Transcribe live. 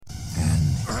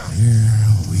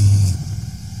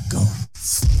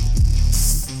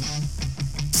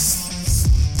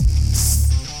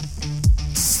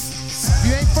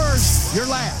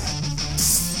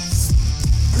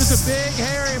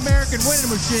winning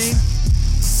machine.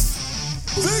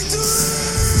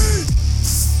 Victory!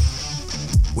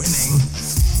 Winning.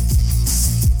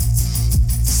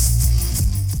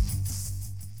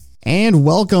 And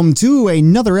welcome to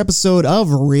another episode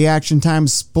of Reaction Time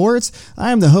Sports.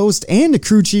 I am the host and the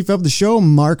crew chief of the show,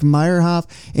 Mark Meyerhoff,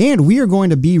 and we are going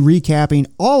to be recapping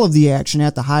all of the action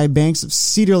at the high banks of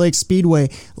Cedar Lake Speedway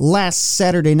last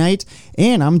Saturday night.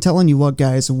 And I'm telling you what,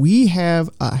 guys, we have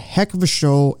a heck of a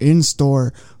show in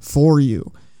store for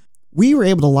you. We were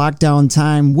able to lock down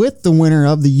time with the winner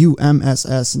of the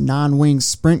UMSS non-wing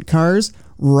sprint cars,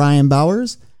 Ryan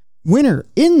Bowers. Winner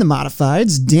in the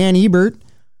modifieds, Dan Ebert.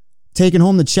 Taking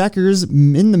home the checkers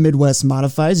in the Midwest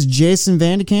Modifieds, Jason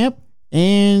Vandekamp.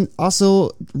 And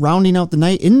also rounding out the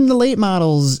night in the late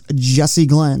models, Jesse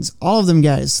Glens. All of them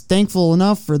guys, thankful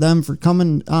enough for them for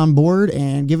coming on board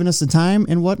and giving us the time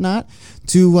and whatnot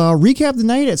to recap the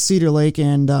night at Cedar Lake.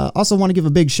 And also want to give a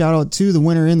big shout out to the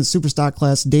winner in the Superstock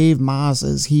class, Dave Moss,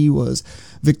 as he was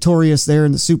victorious there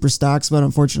in the Superstocks. But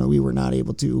unfortunately, we were not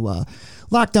able to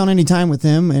lock down any time with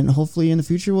him, and hopefully in the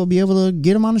future we'll be able to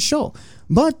get him on the show.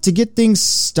 But to get things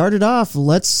started off,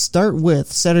 let's start with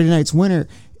Saturday night's winner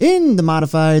in the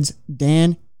modifieds,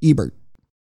 Dan Ebert.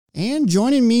 And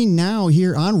joining me now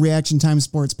here on Reaction Time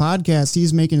Sports Podcast,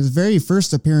 he's making his very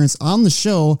first appearance on the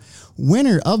show,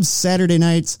 winner of Saturday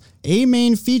night's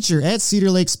A-Main feature at Cedar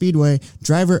Lake Speedway,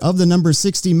 driver of the number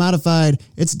 60 modified.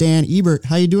 It's Dan Ebert.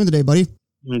 How you doing today, buddy?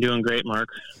 I'm doing great, Mark.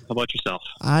 How about yourself?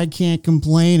 I can't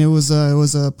complain. It was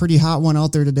a pretty hot one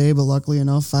out there today, but luckily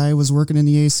enough, I was working in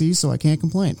the AC, so I can't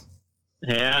complain.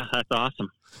 Yeah, that's awesome.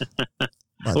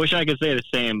 I wish I could say the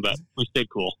same, but we stayed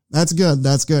cool. That's good.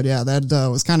 That's good. Yeah, that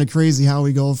was kind of crazy how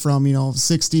we go from,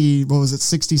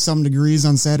 60-some degrees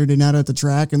on Saturday night at the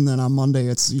track, and then on Monday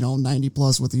it's, 90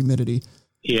 plus with humidity.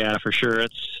 Yeah, for sure.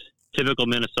 It's typical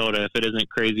Minnesota. If it isn't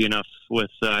crazy enough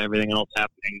with everything else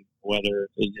happening, weather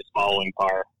is just following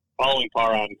par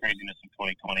on craziness in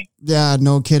 2020. Yeah,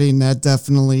 no kidding. That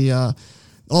definitely,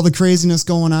 all the craziness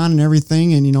going on and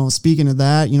everything. And, speaking of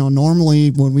that, normally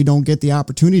when we don't get the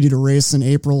opportunity to race in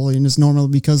April, and it's normally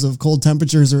because of cold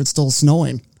temperatures or it's still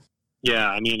snowing. Yeah,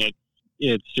 I mean,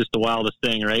 it's just the wildest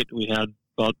thing, right? We had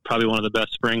probably one of the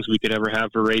best springs we could ever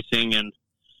have for racing, and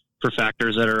for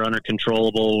factors that are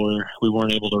uncontrollable, we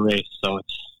weren't able to race. So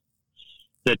it's,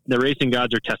 the racing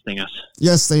gods are testing us.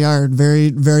 Yes, they are, very,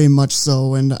 very much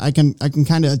so, and I can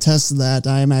kind of attest to that.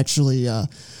 I am actually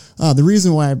the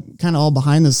reason why I'm kind of all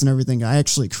behind this and everything. I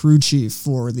actually crew chief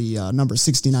for the number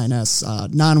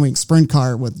 69S non-wing sprint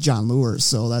car with John Lewis,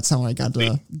 so that's how I got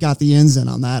the ins in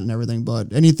on that and everything.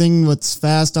 But anything that's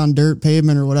fast on dirt,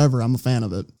 pavement, or whatever, I'm a fan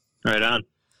of it. Right on.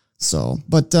 So,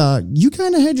 but you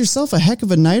kind of had yourself a heck of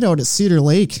a night out at Cedar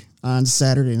Lake on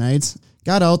Saturday night.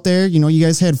 Got out there, you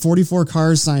guys had 44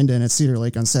 cars signed in at Cedar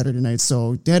Lake on Saturday night,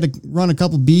 so you had to run a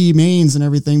couple B mains and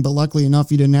everything, but luckily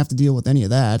enough, you didn't have to deal with any of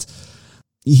that.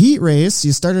 Heat race,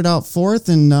 you started out fourth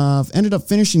and ended up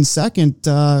finishing second.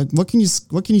 What can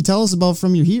you tell us about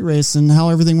from your heat race and how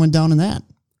everything went down in that?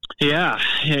 Yeah,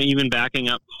 even backing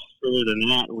up further than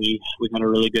that, we had a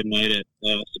really good night at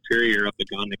Superior up at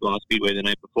Gondik Speedway the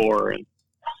night before, and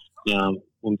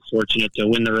I'm fortunate to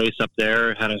win the race up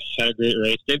there. Had a great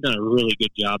race. They've done a really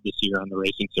good job this year on the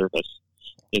racing surface.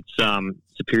 It's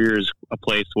Superior is a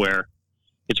place where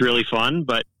it's really fun,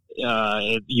 but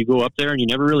you go up there and you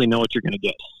never really know what you're going to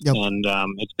get. Yep. And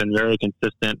it's been very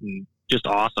consistent and just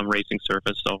awesome racing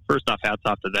surface. So first off, hats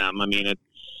off to them. I mean,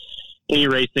 any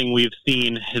racing we've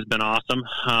seen has been awesome.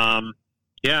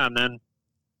 And then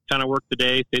kind of worked the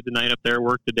day, stayed the night up there,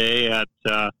 worked the day at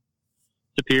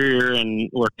Superior, and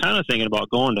we're kind of thinking about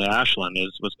going to Ashland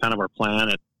was kind of our plan.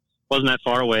 It wasn't that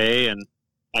far away, and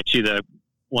actually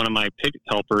one of my pit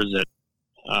helpers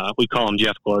we call him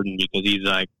Jeff Gordon because he's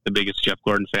like the biggest Jeff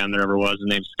Gordon fan there ever was. His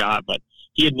name's Scott, but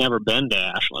he had never been to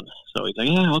Ashland, so he's like,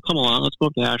 "Yeah, I'll come along. Let's go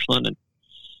up to Ashland." And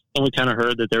we kind of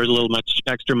heard that there was a little much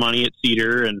extra money at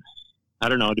Cedar, and I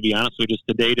don't know. To be honest,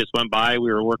 the day just went by.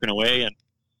 We were working away, and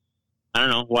I don't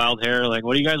know, wild hair. Like,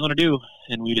 what do you guys want to do?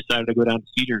 And we decided to go down to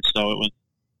Cedar. So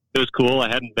it was cool. I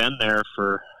hadn't been there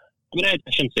I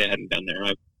shouldn't say I hadn't been there.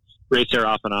 I've raced there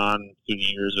off and on through the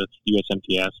years with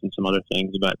USMTS and some other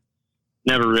things, but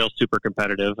never real super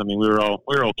competitive. I mean, we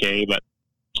were okay, but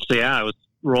so yeah, I was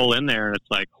roll in there and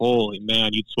it's like, holy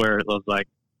man, you'd swear it was like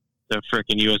the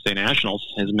frickin' USA Nationals,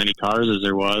 as many cars as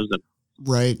there was. And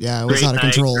right. Yeah. It was out of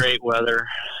control. Great weather.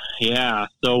 Yeah.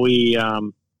 So we,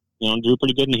 drew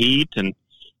pretty good in the heat and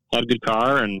had a good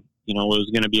car, and it was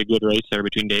going to be a good race there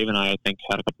between Dave and I think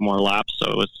had a couple more laps. So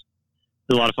it was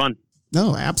a lot of fun.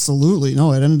 No, absolutely.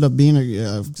 No, it ended up being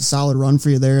a solid run for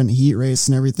you there in the heat race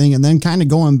and everything. And then kind of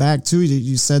going back to,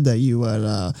 you said that you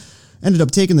had ended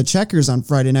up taking the checkers on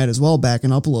Friday night as well,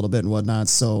 backing up a little bit and whatnot.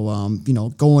 So,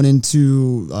 going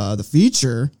into the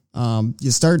feature,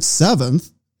 you start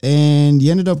 7th and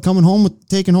you ended up taking home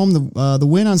the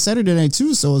win on Saturday night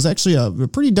too. So it was actually a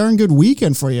pretty darn good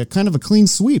weekend for you, kind of a clean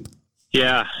sweep.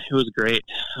 Yeah, it was great.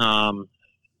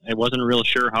 I wasn't real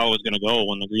sure how it was going to go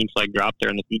when the green flag dropped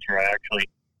there in the feature. I actually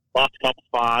lost a couple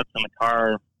spots and the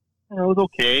car. It was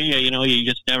okay. You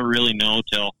just never really know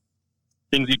till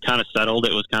things get kind of settled.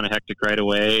 It was kind of hectic right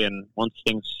away. And once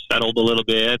things settled a little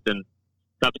bit and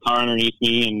got the car underneath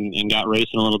me and got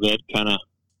racing a little bit, kind of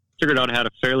figured out I had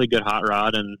a fairly good hot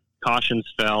rod and cautions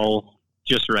fell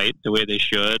just right the way they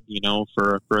should,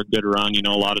 for a good run. A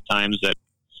lot of times that,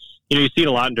 you see it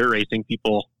a lot in dirt racing.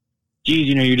 People,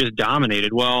 geez, you're just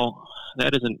dominated. Well,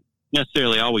 that isn't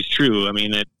necessarily always true. I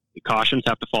mean, the cautions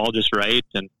have to fall just right,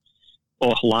 and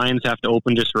lines have to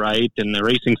open just right, and the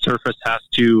racing surface has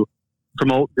to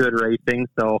promote good racing.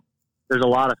 So there's a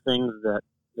lot of things that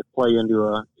play into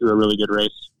a really good race.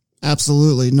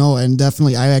 Absolutely. No, and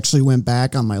definitely I actually went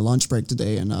back on my lunch break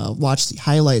today and watched the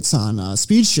highlights on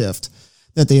Speed Shift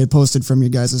that they had posted from your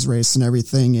guys' race and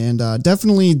everything. And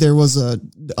definitely there was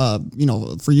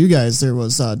for you guys, there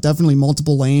was definitely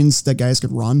multiple lanes that guys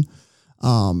could run.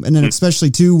 And then especially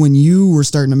too, when you were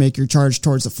starting to make your charge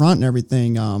towards the front and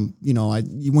everything,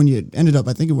 when you ended up,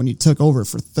 I think when you took over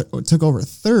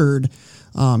third,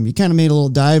 you kind of made a little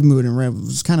dive move and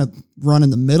was kind of running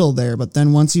the middle there. But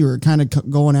then once you were kind of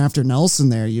going after Nelson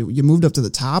there, you moved up to the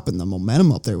top and the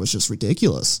momentum up there was just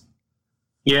ridiculous.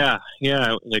 Yeah.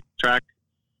 The track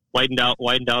widened out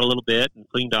a little bit and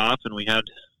cleaned off, and we had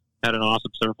an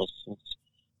awesome surface.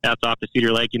 Hats off to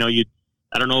Cedar Lake.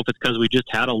 I don't know if it's because we just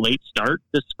had a late start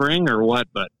this spring or what,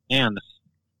 but man, this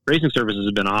racing services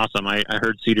have been awesome. I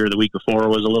heard Cedar the week before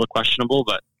was a little questionable,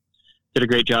 but did a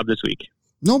great job this week.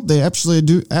 Nope, they absolutely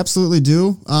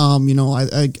do.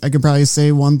 I could probably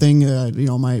say one thing.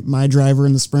 My driver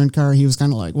in the sprint car, he was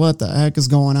kind of like, "What the heck is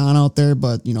going on out there?"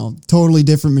 But totally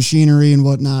different machinery and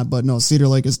whatnot. But no, Cedar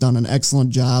Lake has done an excellent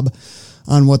job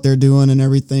on what they're doing and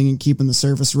everything, and keeping the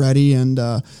surface ready. And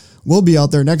we'll be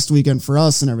out there next weekend for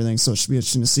us and everything. So it should be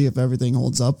interesting to see if everything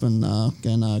holds up and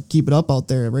can keep it up out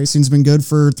there. Racing's been good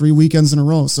for 3 weekends in a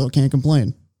row, so can't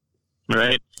complain.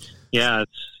 Right? Yeah,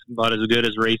 it's about as good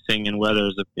as racing and weather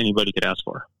as anybody could ask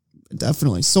for.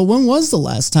 Definitely. So when was the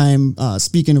last time,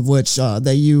 speaking of which,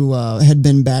 that you had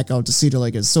been back out to Cedar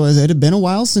Lake? So has it been a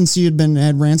while since you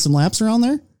had ran some laps around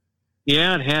there?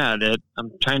 Yeah, it had.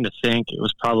 I'm trying to think. It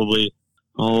was probably,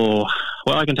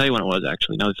 I can tell you when it was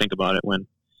actually, now that I think about it.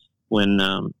 When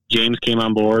James came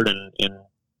on board and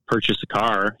purchased a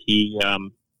car,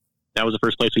 that was the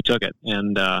first place we took it.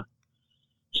 And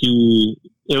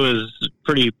it was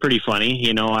pretty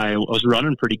funny. I was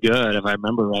running pretty good, if I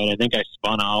remember right. I think I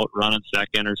spun out running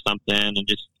second or something and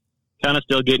just kind of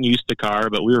still getting used to the car,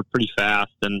 but we were pretty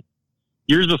fast. And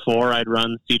years before, I'd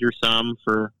run Cedar some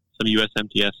for some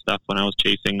USMTS stuff when I was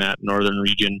chasing that Northern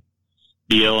Region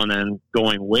deal. And then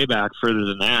going way back further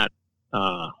than that,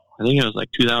 I think it was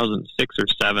like 2006 or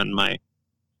 7,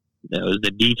 that was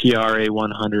the DTRA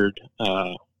 100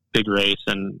 big race,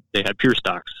 and they had pure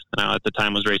stocks. At the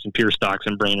time I was racing pure stocks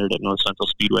in Brainerd at North Central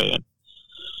Speedway, and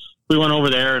we went over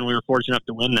there and we were fortunate enough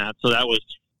to win that. So that was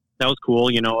cool.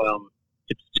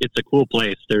 It's a cool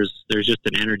place. There's just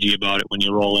an energy about it when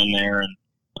you roll in there,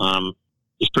 and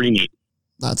it's pretty neat.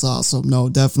 That's awesome. No,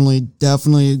 definitely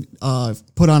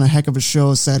put on a heck of a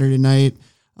show Saturday night.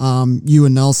 You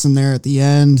and Nelson there at the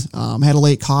end, had a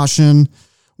late caution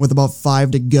with about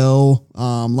 5 to go,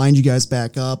 lined you guys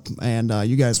back up, and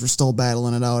you guys were still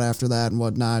battling it out after that and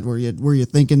whatnot. Were you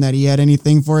thinking that he had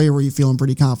anything for you, or were you feeling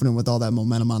pretty confident with all that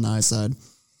momentum on the high side?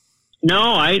 No,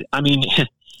 I mean,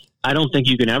 I don't think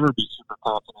you can ever be super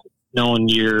confident knowing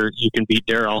you can beat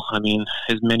Darrell. I mean,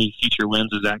 as many feature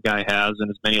wins as that guy has and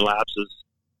as many laps as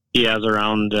he has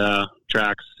around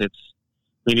tracks,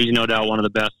 he's no doubt one of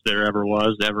the best there ever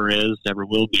was, ever is, ever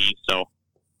will be. So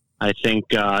I think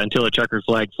until a checkered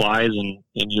flag flies and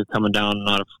you're coming down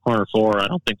out of corner 4, I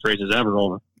don't think the race is ever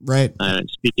over. Right.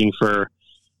 Speaking for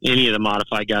any of the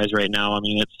modified guys right now, I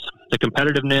mean, it's the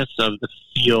competitiveness of the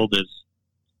field is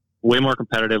way more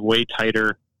competitive, way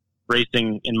tighter.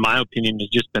 Racing, in my opinion, has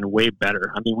just been way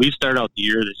better. I mean, we've started out the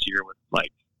year this year with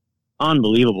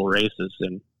unbelievable races,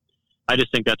 and I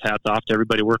just think that's hats off to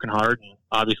everybody working hard and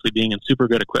obviously being in super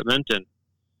good equipment and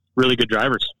really good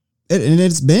drivers. And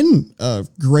it's been a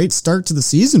great start to the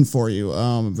season for you.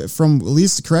 From at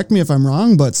least, correct me if I'm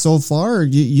wrong, but so far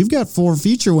you've got 4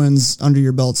 feature wins under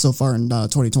your belt so far in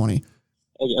 2020.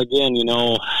 again,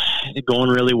 going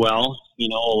really well. A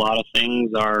lot of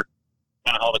things are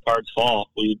kind of how the cards fall.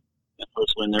 We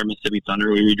first win there, Mississippi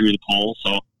Thunder. We redrew the poll,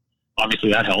 so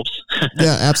obviously that helps.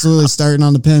 Yeah, absolutely. Starting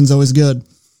on the pin's always good.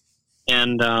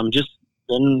 And just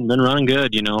been running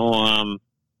good. We've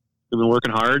been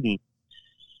working hard, and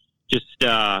just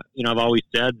I've always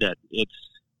said that it's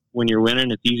when you're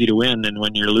winning, it's easy to win, and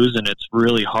when you're losing, it's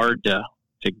really hard to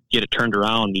get it turned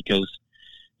around because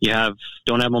you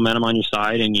don't have momentum on your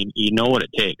side, and you know what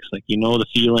it takes. Like, the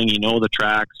feeling, the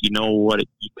tracks, what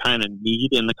you kind of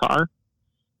need in the car.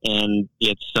 And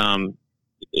it's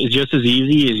just as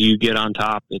easy as you get on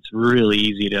top. It's really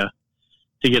easy to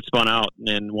get spun out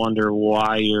and wonder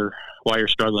why you're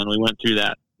struggling. We went through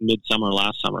that midsummer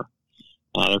last summer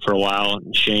for a while,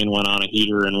 and Shane went on a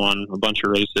heater and won a bunch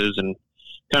of races and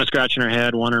kind of scratching our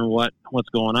head, wondering what's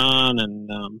going on,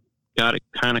 and got it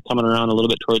kind of coming around a little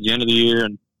bit towards the end of the year.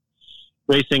 And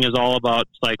racing is all about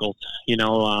cycles.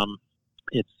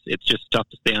 It's just tough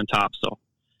to stay on top. So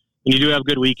when you do have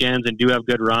good weekends and do have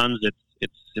good runs,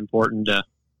 it's important to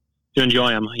enjoy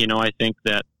them. I think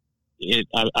that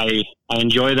I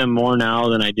enjoy them more now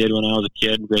than I did when I was a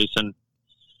kid, racing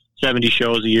 70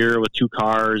 shows a year with 2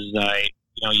 cars.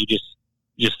 You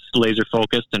just laser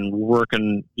focused and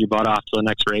working your butt off to the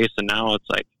next race. And now it's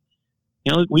like,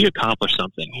 we accomplished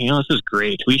something. This is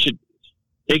great. We should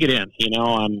take it in.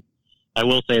 I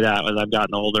will say that as I've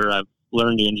gotten older, I've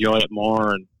learned to enjoy it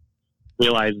more and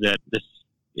realize that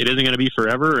it isn't going to be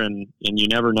forever, and you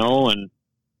never know, and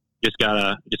just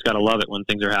gotta love it when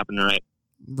things are happening right.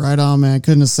 Right on, man.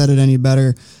 Couldn't have said it any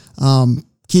better.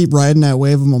 Keep riding that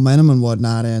wave of momentum and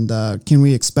whatnot. And can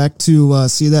we expect to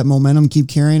see that momentum keep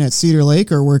carrying at Cedar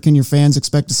Lake, or where can your fans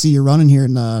expect to see you running here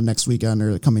in next weekend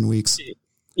or the coming weeks?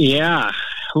 Yeah,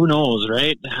 who knows,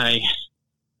 right?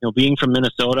 Being from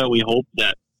Minnesota, we hope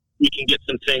that we can get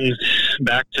some things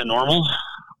back to normal,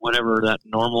 whatever that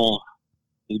normal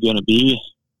is going to be.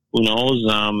 Who knows?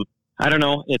 I don't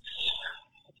know. It's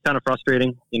kind of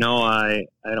frustrating. I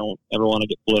don't ever want to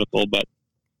get political, but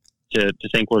to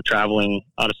think we're traveling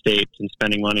out of state and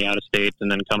spending money out of state and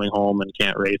then coming home and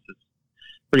can't race is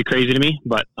pretty crazy to me.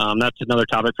 But that's another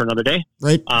topic for another day.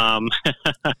 Right.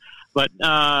 But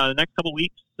the next couple of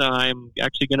weeks, I'm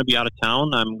actually going to be out of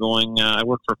town. I'm going. I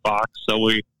work for Fox, so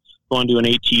we're going to an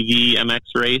ATV MX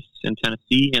race in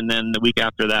Tennessee, and then the week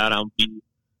after that, I'll be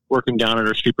working down at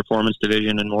our street performance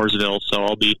division in Mooresville. So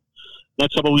I'll be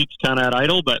next couple of weeks kind of at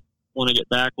idle, but when I get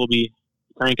back, we'll be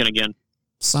cranking again.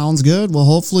 Sounds good. Well,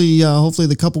 hopefully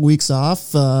the couple weeks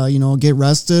off, get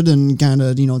rested and kind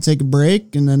of, take a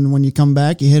break. And then when you come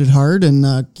back, you hit it hard and,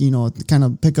 kind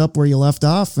of pick up where you left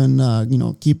off and,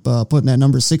 keep putting that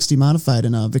number 60 modified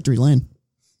in victory lane.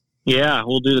 Yeah,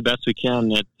 we'll do the best we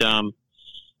can.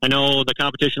 I know the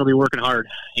competition will be working hard.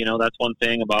 That's one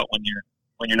thing about when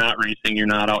you're not racing, you're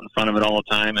not out in front of it all the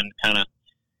time, and kind of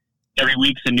every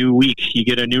week's a new week. You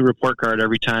get a new report card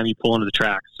every time you pull into the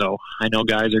track. So I know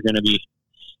guys are going to be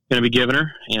giving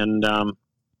her, and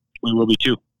we will be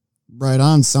too. Right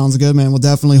on. Sounds good, man. We'll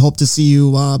definitely hope to see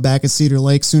you back at Cedar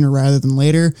Lake sooner rather than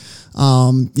later.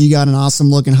 You got an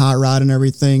awesome looking hot rod and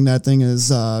everything. That thing is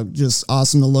just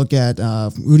awesome to look at.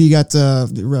 Who do you got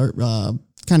to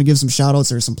kind of give some shout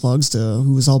outs or some plugs to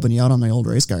who was helping you out on the old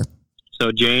race car?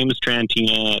 So James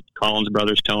Trantina at Collins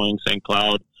Brothers Towing, St.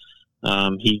 Cloud.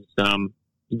 He's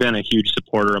been a huge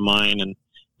supporter of mine and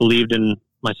believed in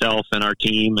myself and our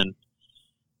team, and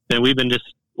we've been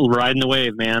just riding the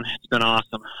wave, man. It's been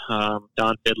awesome.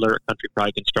 Don Fiddler at Country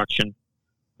Pride Construction,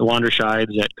 the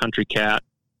Wandershides at Country Cat,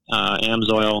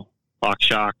 Amsoil, Fox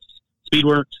Shocks,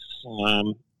 Speedworks,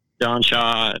 Don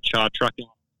Shaw at Shaw Trucking,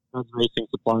 Racing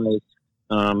Supplies,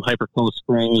 Hyper Coast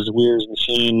Springs, Weir's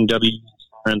Machine, W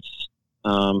Insurance,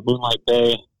 Moonlight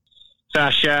Bay,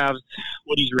 Fast Shavs,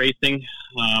 Woody's Racing.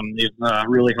 They've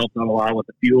really helped out a lot with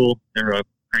the fuel. They're a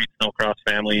great snowcross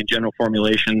family. General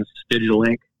Formulations, Digital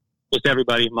Link, just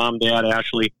everybody, Mom, Dad,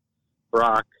 Ashley,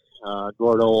 Brock,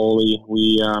 Gordo, Oli.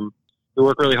 We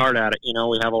work really hard at it.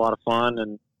 We have a lot of fun,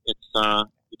 and it's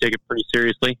we take it pretty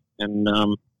seriously, and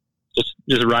just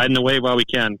riding the wave while we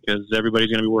can, because everybody's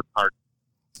going to be working hard.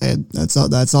 And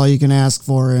that's all you can ask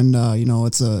for. And,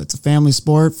 it's a family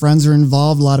sport. Friends are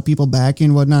involved. A lot of people backing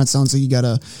and whatnot. Sounds like you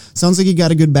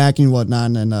got a good backing and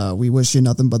whatnot. And, we wish you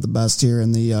nothing but the best here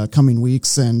in the coming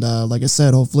weeks. And, like I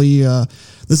said, hopefully,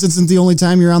 this isn't the only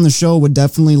time you're on the show. Would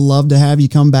definitely love to have you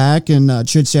come back and,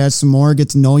 chit chat some more, get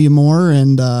to know you more,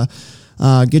 and,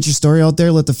 get your story out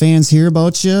there. Let the fans hear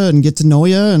about you and get to know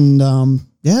you. And,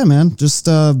 yeah, man, just,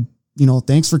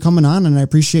 thanks for coming on, and I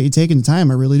appreciate you taking the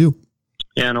time. I really do.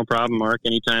 Yeah, no problem, Mark.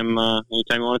 Anytime you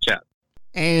want to chat.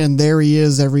 And there he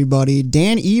is, everybody.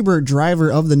 Dan Ebert, driver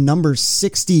of the number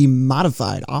 60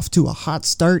 modified, off to a hot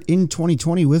start in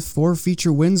 2020 with 4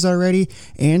 feature wins already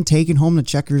and taking home the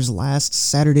checkers last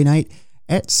Saturday night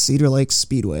at Cedar Lake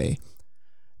Speedway.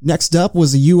 Next up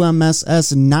was the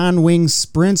UMSS non-wing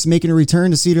sprints, making a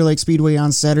return to Cedar Lake Speedway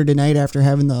on Saturday night after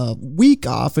having the week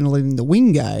off and letting the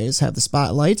wing guys have the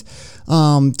spotlight.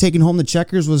 Taking home the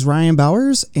checkers was Ryan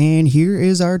Bowers, and here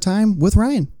is our time with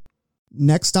Ryan.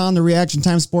 Next on the Reaction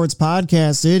Time Sports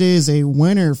podcast, it is a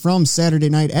winner from Saturday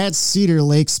night at Cedar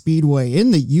Lake Speedway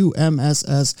in the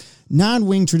UMSS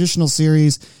non-wing traditional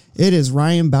series. It is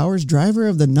Ryan Bowers, driver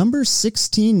of the number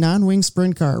 16 non-wing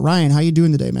sprint car. Ryan, how you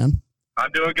doing today, man?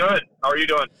 I'm doing good. How are you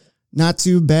doing? Not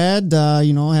too bad.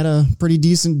 Had a pretty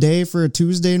decent day for a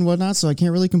Tuesday and whatnot, so I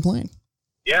can't really complain.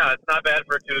 Yeah, it's not bad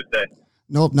for a Tuesday.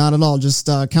 Nope, not at all. Just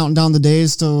counting down the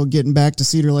days till getting back to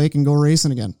Cedar Lake and go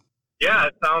racing again. Yeah,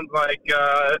 it sounds like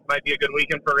it might be a good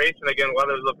weekend for racing again.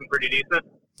 Weather's looking pretty decent.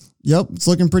 Yep, it's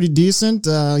looking pretty decent.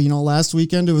 Last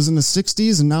weekend it was in the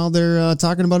 60s, and now they're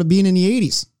talking about it being in the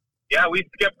 80s. Yeah, we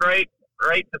skipped right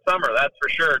to summer, that's for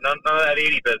sure. None of that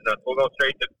 80 business. We'll go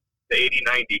straight to 80,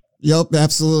 90. Yep,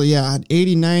 absolutely. Yeah,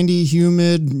 80, 90,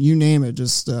 humid, you name it,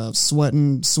 just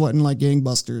sweating like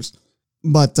gangbusters.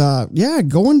 But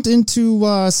going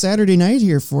into Saturday night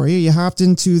here for you, you hopped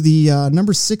into the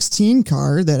number 16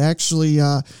 car that actually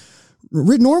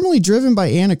normally driven by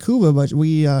Anna Kuba, but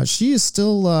she is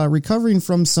still recovering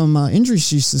from some injuries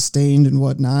she sustained and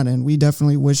whatnot, and we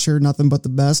definitely wish her nothing but the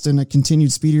best and a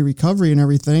continued speedy recovery and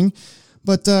everything.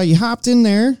 But you hopped in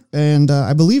there, and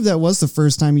I believe that was the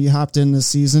first time you hopped in this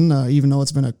season, even though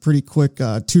it's been a pretty quick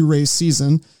 2-race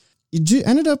season. You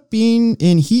ended up being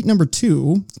in heat number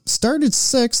 2, started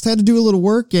 6th, had to do a little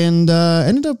work, and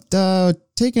ended up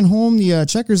taking home the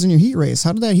checkers in your heat race.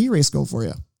 How did that heat race go for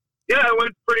you? Yeah, it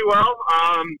went pretty well.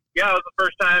 It was the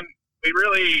first time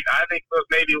I think it was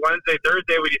maybe Wednesday,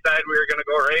 Thursday, we decided we were going to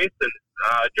go race, and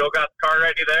Joe got the car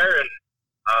ready there, and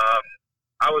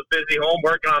I was busy home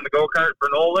working on the go-kart for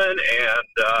Nolan, and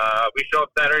we showed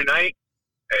up Saturday night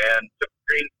and took the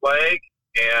green flag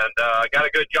and got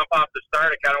a good jump off the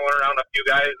start. I kind of went around a few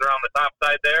guys around the top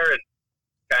side there and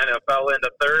kind of fell into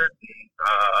third.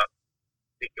 I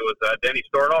think it was Denny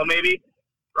Stordahl maybe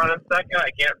running second.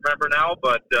 I can't remember now,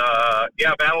 but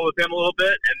battled with him a little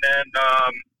bit, and then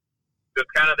just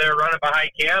kind of there running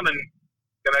behind Cam and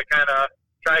going to kind of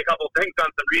try a couple things on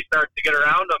some restarts to get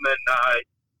around him, and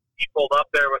he pulled up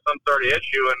there with some sort of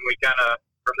issue, and we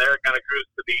from there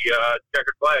cruised to the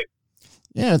checkered flag.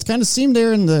 Yeah, it kind of seemed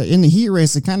there in the heat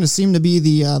race. It kind of seemed to be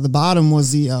the bottom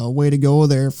was the way to go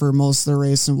there for most of the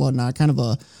race and whatnot. Kind of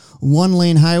a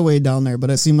 1-lane highway down there, but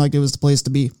it seemed like it was the place to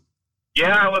be.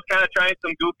 Yeah, I was kind of trying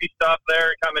some goofy stuff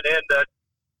there coming in to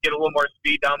get a little more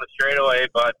speed down the straightaway,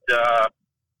 but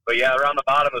yeah, around the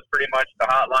bottom was pretty much the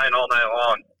hot line all night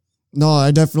long. No,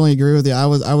 I definitely agree with you. I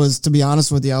was to be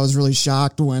honest with you, I was really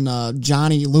shocked when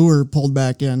Johnny Lure pulled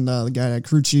back in, the guy I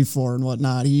crew chief for and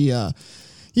whatnot.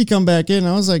 He come back in, and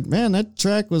I was like, man, that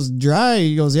track was dry.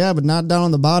 He goes, yeah, but not down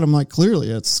on the bottom. Like, clearly,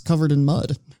 it's covered in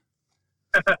mud.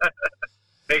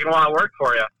 Making a lot of work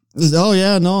for you. Oh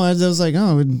yeah, no, I was like,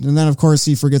 oh, and then of course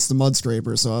he forgets the mud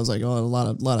scraper. So I was like, oh, a lot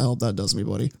of help that does me,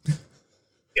 buddy.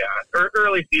 Yeah,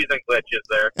 early season glitches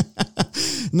there.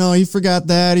 No, he forgot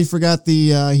that. He forgot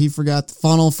the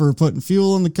funnel for putting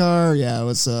fuel in the car. Yeah, it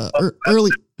was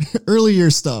early year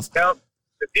stuff. Yeah,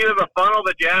 it's either the funnel,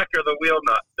 the jack, or the wheel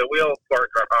nut, the wheel torque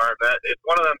arm. It's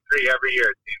one of them 3 every year,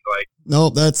 it seems like.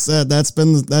 Nope,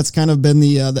 that's kind of been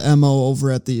the MO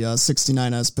over at the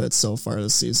 69S pits so far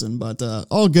this season. But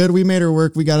all good. We made her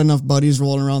work. We got enough buddies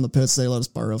rolling around the pits. They let us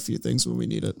borrow a few things when we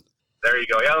need it. There you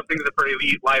go. Yeah, those things are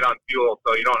pretty light on fuel,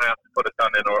 so you don't have to put a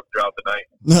ton in throughout the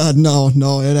night.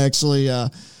 No, it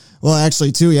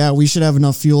actually, too, yeah, we should have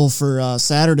enough fuel for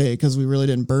Saturday because we really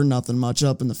didn't burn nothing much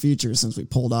up in the feature since we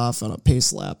pulled off on a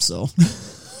pace lap, so.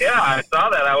 Yeah, I saw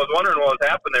that. I was wondering what was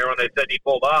happening there when they said he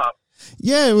pulled off.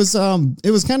 Yeah, it was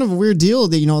kind of a weird deal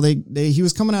that, he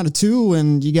was coming out of 2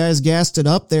 and you guys gassed it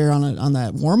up there on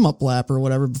that warm-up lap or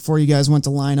whatever before you guys went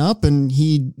to line up, and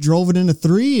he drove it into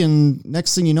 3, and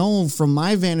next thing you know, from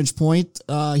my vantage point,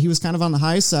 he was kind of on the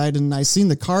high side, and I seen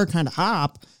the car kind of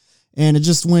hop, and it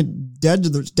just went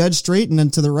dead straight and then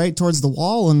to the right towards the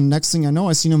wall, and next thing I know,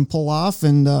 I seen him pull off,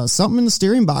 and something in the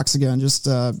steering box again. Just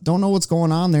don't know what's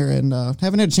going on there, and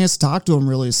haven't had a chance to talk to him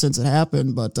really since it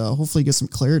happened, but hopefully get some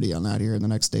clarity on that here in the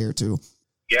next day or 2.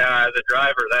 Yeah, as a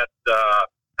driver, that's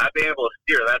not being able to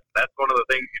steer. That's one of the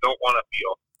things you don't want to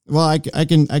feel. Well, I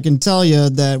can tell you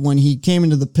that when he came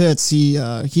into the pits, he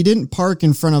didn't park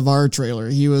in front of our trailer.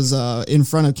 He was in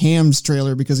front of Cam's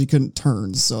trailer because he couldn't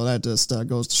turn. So that just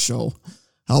goes to show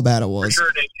how bad it was. For sure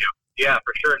an issue. Yeah,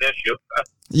 for sure an issue.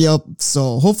 Yep.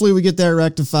 So hopefully we get that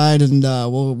rectified, and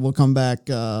we'll come back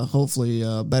hopefully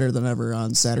better than ever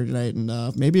on Saturday night.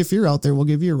 And maybe if you're out there, we'll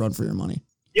give you a run for your money.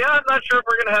 Yeah, I'm not sure if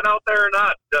we're going to head out there or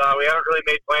not. We haven't really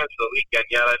made plans for the weekend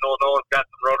yet. I know Nolan's got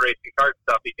some road racing kart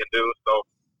stuff he can do, so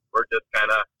we're just kind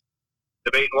of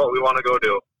debating what we want to go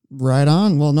do. Right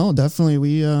on. Well, no, definitely.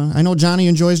 We I know Johnny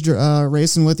enjoys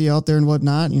racing with you out there and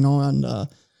whatnot, and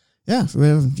yeah, we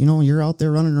have, you're out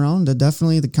there running around.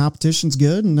 Definitely the competition's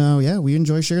good, and yeah, we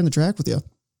enjoy sharing the track with you.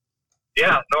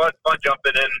 Yeah, no, it's fun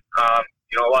jumping in.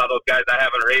 A lot of those guys I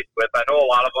haven't raced with. I know a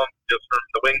lot of them just from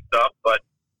the wing stuff, but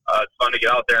it's fun to get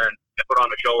out there and put on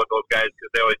a show with those guys because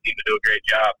they always seem to do a great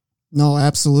job. No,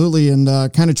 absolutely. And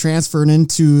kind of transferring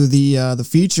into the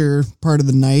feature part of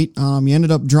the night, you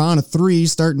ended up drawing a 3,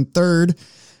 starting third,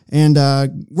 and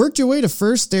worked your way to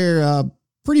first there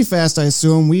pretty fast, I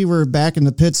assume. We were back in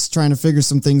the pits trying to figure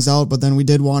some things out, but then we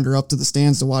did wander up to the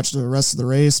stands to watch the rest of the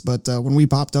race. But when we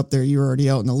popped up there, you were already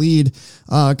out in the lead.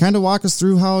 Kind of walk us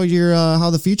through how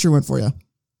the feature went for you.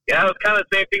 Yeah, it was kind of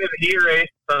the same thing as the heat race.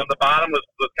 The bottom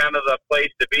was kind of the place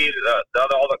to be.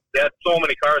 They had so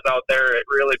many cars out there, it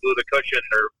really blew the cushion,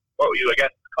 or what you, I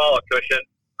guess, call a cushion,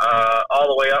 all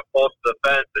the way up close to the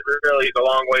fence. It really is a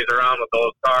long ways around with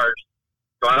those cars.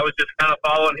 So I was just kind of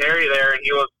following Harry there, and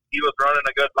he was running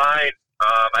a good line.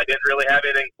 I didn't really have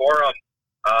anything for him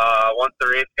once the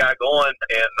race got going,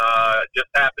 and just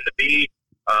happened to be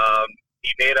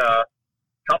he made a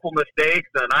couple mistakes,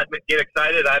 and I'd get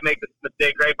excited. I'd make this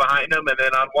mistake right behind him, and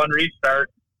then on one restart,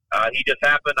 he just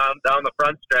happened on down the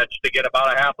front stretch to get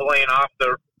about a half a lane off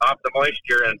the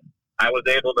moisture, and I was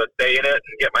able to stay in it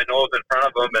and get my nose in front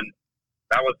of him, and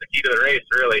that was the key to the race,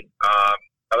 really.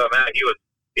 Other than that,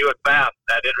 he was fast.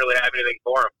 I didn't really have anything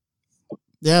for him.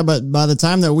 Yeah, but by the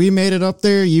time that we made it up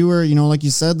there, you were, like you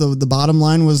said, the bottom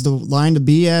line was the line to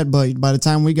be at. But by the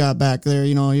time we got back there,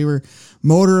 you were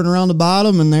motoring around the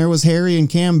bottom, and there was Harry and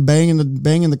Cam banging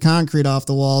the concrete off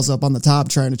the walls up on the top,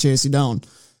 trying to chase you down.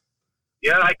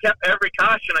 Yeah, I kept every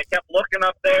caution. I kept looking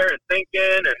up there and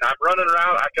thinking, and I'm running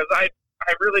around because I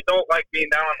really don't like being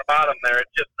down on the bottom there.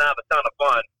 It's just not a ton of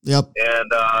fun. Yep.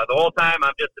 And the whole time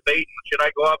I'm just debating, should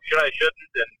I go up, should I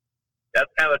shouldn't, and that's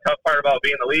kind of the tough part about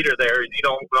being the leader there is you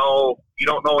don't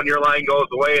know when your line goes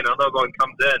away and another one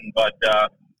comes in. But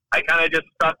I kind of just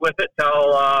stuck with it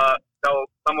till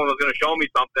someone was going to show me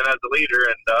something as the leader,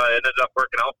 and it ended up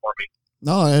working out for me.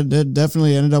 No, it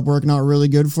definitely ended up working out really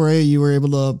good for you. You were able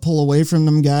to pull away from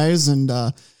them guys, and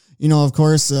of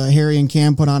course, Harry and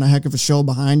Cam put on a heck of a show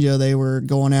behind you. They were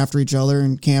going after each other,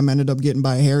 and Cam ended up getting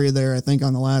by Harry there, I think,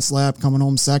 on the last lap, coming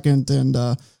home second, and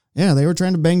yeah, they were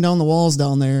trying to bang down the walls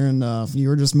down there, and you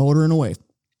were just motoring away.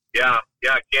 Yeah,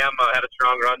 Cam had a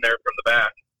strong run there from the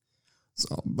back.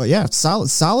 So, but yeah,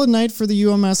 solid night for the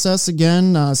UMSS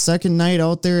again. Second night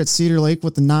out there at Cedar Lake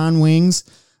with the non-wings.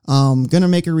 Gonna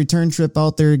make a return trip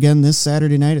out there again this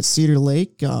Saturday night at Cedar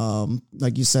Lake.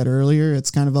 Like you said earlier,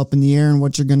 it's kind of up in the air and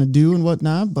what you're gonna do and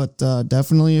whatnot. But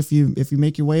definitely, if you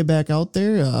make your way back out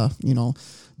there,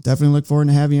 definitely look forward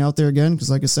to having you out there again. Because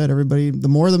like I said, everybody, the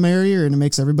more the merrier, and it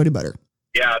makes everybody better.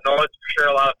 Yeah, no, it's for sure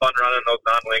a lot of fun running those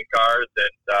non-wing cars, and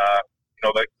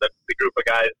the group of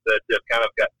guys that just kind of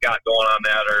got going on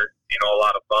that are a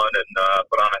lot of fun and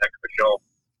put on a heck of a show.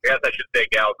 I guess I should say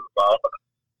gals as well.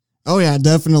 Oh yeah,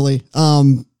 definitely.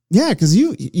 Yeah, because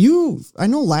you, I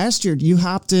know last year you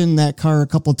hopped in that car a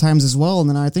couple of times as well, and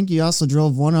then I think you also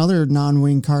drove one other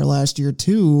non-wing car last year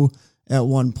too at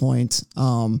one point.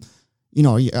 I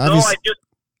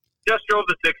just drove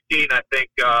the 16, I think,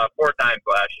 4 times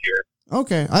last year.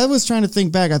 Okay, I was trying to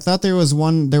think back. I thought there was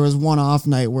one off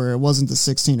night where it wasn't the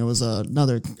 16; it was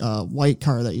another white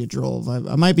car that you drove.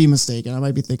 I might be mistaken. I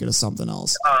might be thinking of something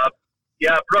else.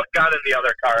 Yeah, Brooke got in the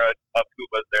other car of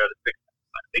Cuba's there.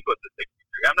 I think it was the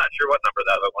 63. I'm not sure what number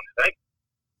that other one is. I think.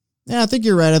 Yeah, I think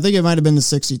you're right. I think it might have been the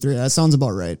 63. That sounds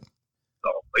about right. So,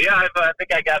 but yeah, I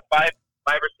think I got five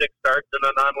or six starts in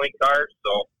a non-wing car.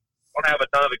 So, don't have a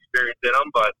ton of experience in them,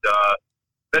 but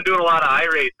been doing a lot of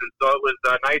iRacing. So it was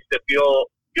nice to feel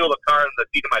the car in the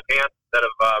seat of my pants instead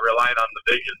of relying on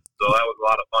the vision. So that was a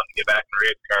lot of fun to get back in the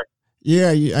race car.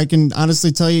 Yeah, I can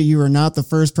honestly tell you are not the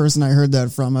first person I heard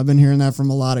that from. I've been hearing that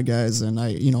from a lot of guys, and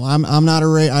I'm not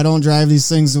I don't drive these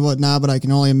things and whatnot, but I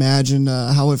can only imagine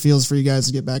how it feels for you guys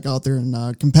to get back out there and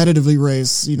competitively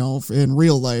race, in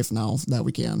real life now that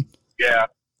we can. Yeah,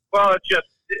 well, it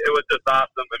was just awesome.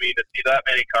 I mean, to see that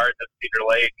many cars at Cedar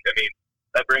Lake. I mean,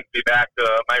 that brings me back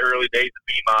to my early days of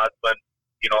B-Mods when,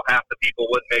 half the people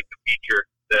wouldn't make the feature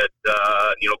that,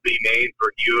 B mains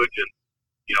were huge. And,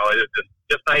 it's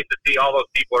just nice to see all those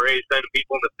people racing,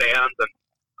 people in the stands, and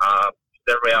just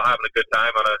everybody out having a good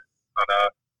time on a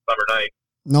summer night.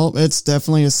 No, it's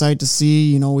definitely a sight to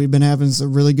see. We've been having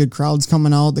some really good crowds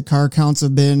coming out. The car counts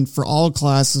have been, for all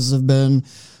classes, have been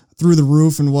through the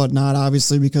roof and whatnot,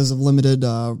 obviously because of limited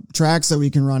tracks that we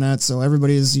can run at. So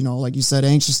everybody's, like you said,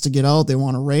 anxious to get out. They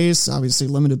want to race, obviously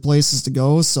limited places to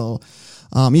go. So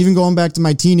even going back to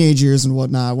my teenage years and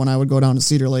whatnot, when I would go down to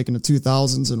Cedar Lake in the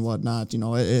 2000s and whatnot,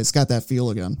 it's got that feel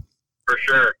again. For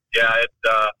sure. Yeah, it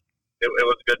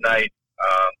was a good night.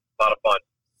 A lot of fun.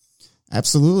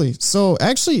 Absolutely. So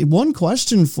actually one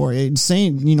question for you,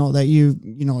 saying, that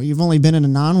you've only been in a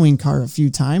non-wing car a few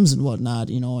times and whatnot,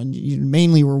 and you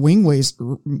mainly were wing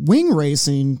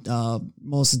racing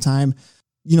most of the time.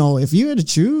 If you had to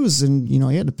choose and, you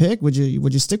had to pick, would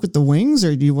you stick with the wings,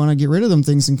 or do you want to get rid of them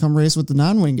things and come race with the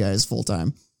non-wing guys full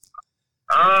time?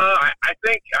 I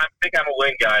think I'm a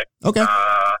wing guy. Okay.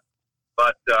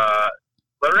 But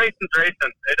racing's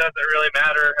racing. It doesn't really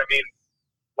matter. I mean,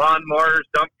 lawnmowers,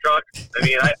 dump trucks. I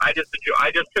mean, I just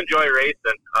enjoy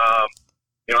racing.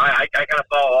 I kind of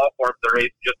follow all forms of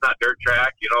racing, just not dirt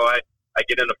track. I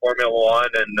get into Formula One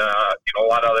and a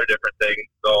lot of other different things.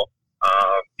 So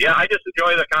I just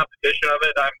enjoy the competition of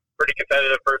it. I'm a pretty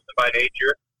competitive person by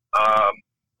nature.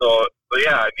 So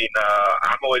yeah, I mean,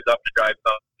 I'm always up to drive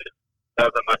something. It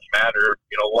doesn't much matter,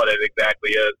 what it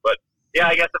exactly is. But yeah,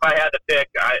 I guess if I had to pick,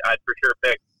 I'd for sure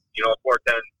pick,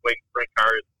 410 wing sprint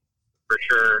cars. For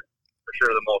sure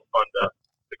the most fun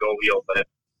to go wheels in.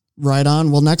 Right on.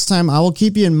 Well, next time I will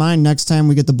keep you in mind. Next time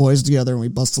we get the boys together and we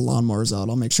bust the lawnmowers out,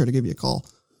 I'll make sure to give you a call.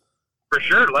 For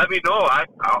sure. Let me know.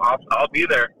 I'll be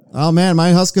there. Oh man,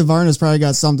 my Husqvarna's probably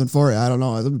got something for you. I don't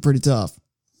know. It'll be pretty tough.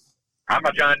 I'm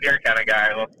a John Deere kind of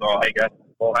guy, so I guess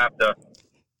we'll have to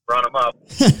run them up.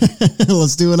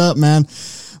 Let's do it up, man.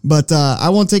 But I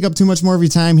won't take up too much more of your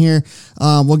time here.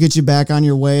 We'll get you back on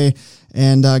your way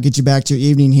and get you back to your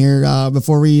evening here.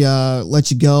 Before we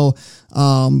let you go,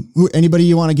 anybody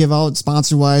you want to give out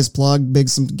sponsor-wise, plug,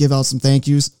 give out some thank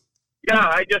yous? Yeah,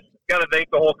 I just got to thank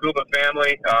the whole Kuba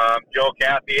family, Joe,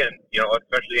 Kathy, and,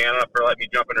 especially Anna for letting me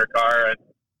jump in her car. And,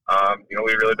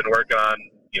 we've really been working on,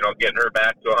 getting her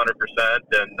back to 100%.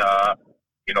 And,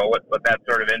 with that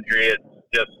sort of injury,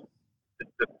 it's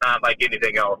not like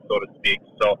anything else, so to speak.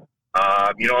 So,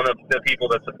 the people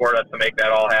that support us to make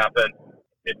that all happen,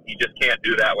 you just can't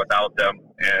do that without them.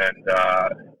 And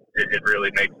it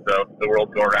really makes the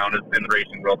world go around in the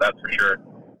racing world, that's for sure.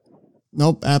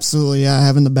 Nope, absolutely. Yeah,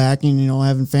 having the backing,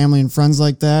 having family and friends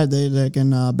like that, they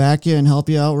can back you and help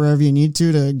you out wherever you need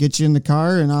to get you in the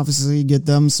car, and obviously get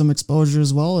them some exposure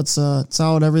as well. It's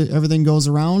how everything goes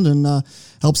around and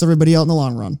helps everybody out in the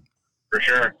long run. For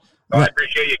sure. Well, I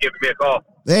appreciate you giving me a call.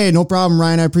 Hey, no problem,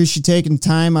 Ryan. I appreciate you taking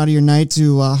time out of your night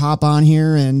to hop on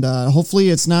here, and hopefully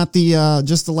it's not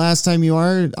just the last time you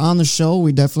are on the show.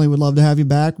 We definitely would love to have you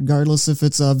back, regardless if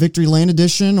it's a Victory Lane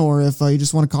edition or if you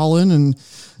just want to call in and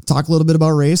talk a little bit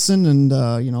about racing and,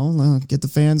 get the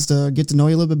fans to get to know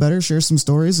you a little bit better, share some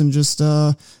stories, and just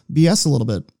BS a little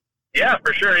bit. Yeah,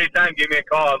 for sure. Anytime, give me a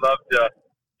call. I'd love to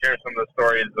share some of the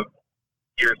stories of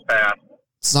years past.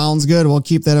 Sounds good. We'll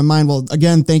keep that in mind. Well,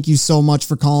 again, thank you so much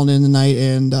for calling in tonight,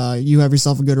 and you have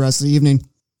yourself a good rest of the evening.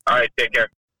 All right, take care.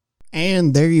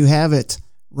 And there you have it.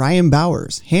 Ryan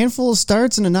Bowers, handful of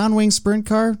starts in a non-wing sprint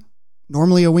car,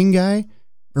 normally a wing guy,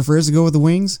 prefers to go with the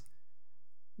wings.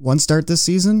 1 start this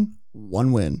season,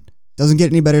 1 win. Doesn't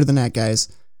get any better than that,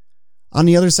 guys. On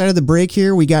the other side of the break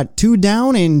here, we got 2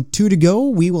 down and 2 to go.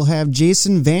 We will have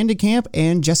Jason Vandekamp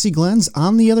and Jesse Glenz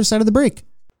on the other side of the break.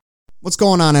 What's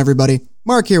going on, everybody?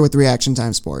 Mark here with Reaction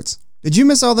Time Sports. Did you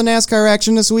miss all the NASCAR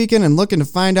action this weekend and looking to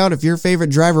find out if your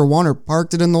favorite driver won or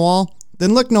parked it in the wall?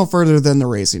 Then look no further than the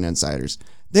Racing Insiders.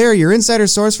 They are your insider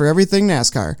source for everything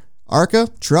NASCAR. ARCA,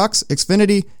 Trucks,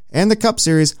 Xfinity, and the Cup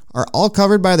Series are all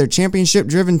covered by their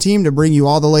championship-driven team to bring you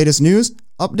all the latest news,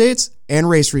 updates, and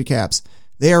race recaps.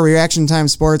 They are Reaction Time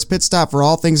Sports' pit stop for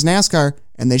all things NASCAR,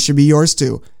 and they should be yours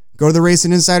too. Go to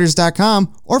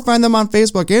theracinginsiders.com or find them on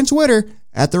Facebook and Twitter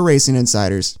at The Racing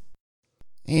Insiders.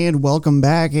 And welcome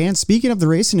back. And speaking of the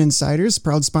Racing Insiders,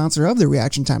 proud sponsor of the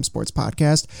Reaction Time Sports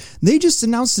podcast, they just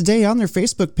announced today on their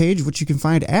Facebook page, which you can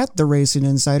find at the Racing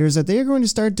Insiders, that they are going to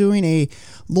start doing a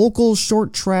local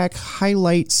short track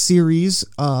highlight series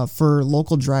for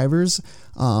local drivers.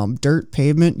 dirt,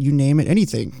 pavement, you name it,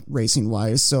 anything racing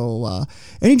wise. So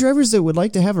any drivers that would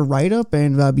like to have a write-up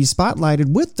and be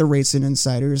spotlighted with the Racing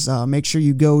Insiders, make sure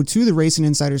you go to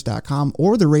theracinginsiders.com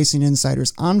or the Racing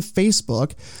Insiders on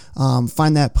Facebook.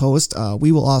 Find that post.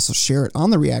 We will also share it on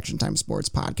the Reaction Time Sports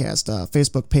podcast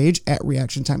Facebook page at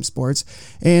Reaction Time Sports,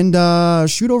 and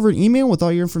shoot over an email with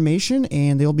all your information,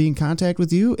 and they'll be in contact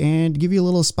with you and give you a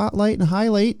little spotlight and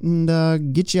highlight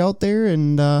and get you out there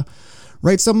and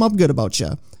write something up good about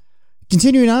you.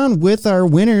 Continuing on with our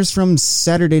winners from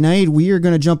Saturday night, we are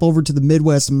going to jump over to the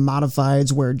Midwest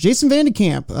Modifieds, where Jason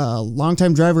Vandekamp, a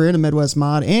longtime driver in a Midwest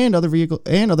Mod and other vehicle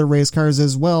and other race cars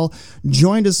as well,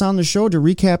 joined us on the show to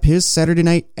recap his Saturday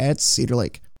night at Cedar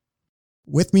Lake.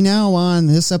 With me now on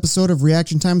this episode of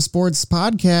Reaction Time Sports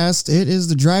Podcast, it is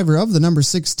the driver of the number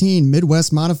 16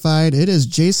 Midwest Modified. It is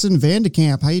Jason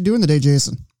Vandekamp. How you doing today,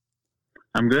 Jason?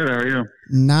 I'm good. How are you?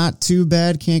 Not too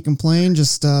bad. Can't complain.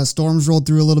 Just storms rolled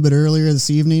through a little bit earlier this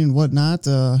evening and whatnot.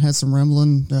 Had some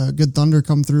rumbling, good thunder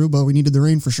come through, but we needed the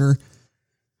rain for sure.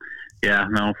 Yeah,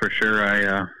 no, for sure.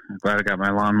 I'm glad I got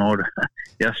my lawn mowed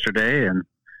yesterday, and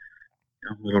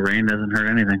a little rain doesn't hurt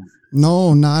anything.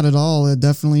 No, not at all. It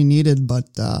definitely needed, but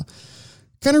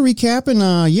kind of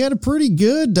recapping, you had a pretty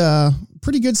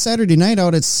good Saturday night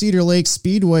out at Cedar Lake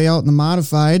Speedway out in the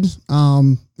Modified.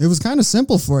 It was kind of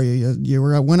simple for you. You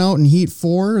went out in Heat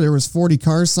 4. There was 40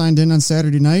 cars signed in on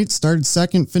Saturday night. Started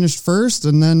second, finished first,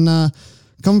 and then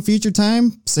come feature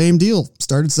time, same deal.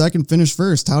 Started second, finished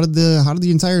first. How did the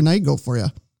entire night go for you?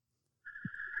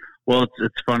 Well,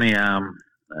 it's funny. At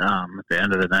the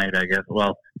end of the night, I guess.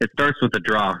 Well, it starts with the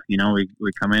draw. You know, we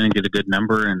come in and get a good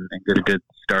number and get a good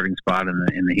starting spot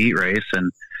in the heat race,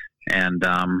 and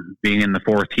being in the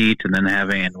fourth heat and then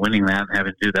winning that and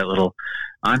having to do that little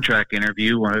on-track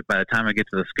interview. By the time I get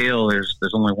to the scale, there's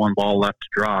only one ball left to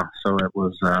draw. So it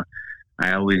was,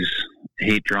 I always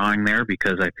hate drawing there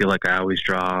because I feel like I always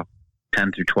draw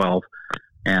 10 through 12.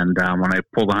 And when I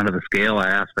pulled onto the scale, I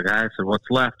asked the guy, I said, what's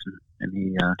left? And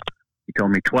he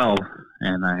told me 12.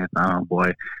 And I thought, oh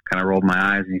boy, kind of rolled my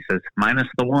eyes, and he says, minus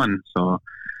the one. So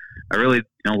I really,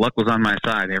 luck was on my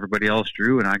side. Everybody else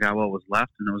drew, and I got what was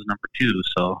left, and it was number 2.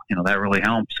 So, that really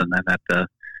helps. And then at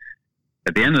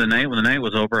the end of the night, when the night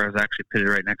was over, I was actually pitted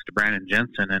right next to Brandon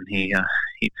Jensen, and he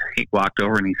walked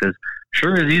over and he says,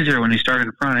 sure is easier when you start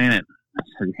in front, ain't it? I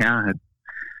said, yeah,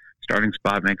 starting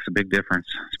spot makes a big difference,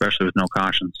 especially with no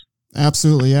cautions.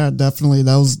 Absolutely. Yeah, definitely.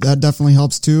 That definitely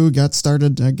helps too. Get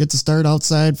to start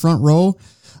outside front row.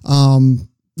 How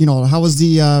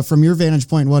was from your vantage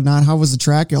point and whatnot, how was the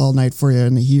track all night for you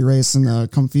in the heat race and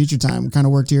come feature time? Kind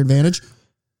of worked to your advantage?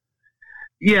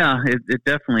 Yeah, it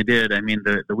definitely did. I mean,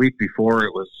 the week before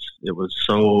it was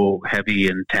so heavy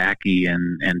and tacky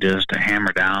and just a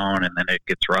hammer down, and then it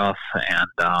gets rough. And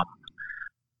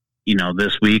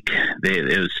this week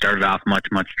it started off much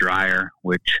drier,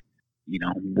 which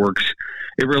works.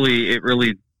 It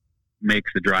really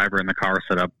makes the driver and the car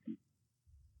setup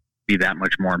be that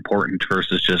much more important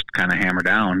versus just kind of hammer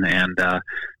down. And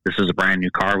this is a brand new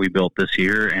car we built this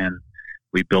year, and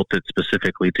we built it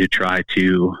specifically to try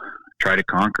to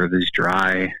conquer these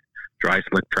dry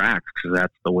slick tracks, because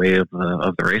that's the way of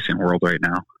the racing world right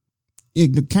now.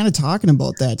 You're kind of talking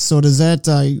about that. So does that,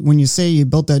 when you say you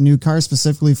built that new car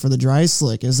specifically for the dry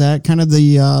slick, is that kind of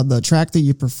the track that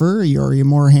you prefer, or are you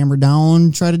more hammer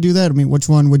down, try to do that? I mean, which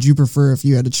one would you prefer if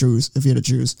you had to choose?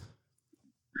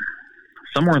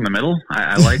 Somewhere in the middle.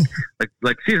 I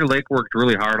like Cedar Lake worked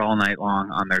really hard all night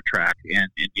long on their track, and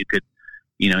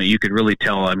you could really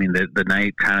tell. I mean, the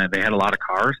night they had a lot of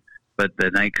cars, but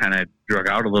the night kind of drug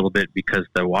out a little bit because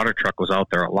the water truck was out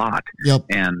there a lot. Yep.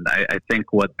 And I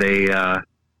think what they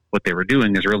were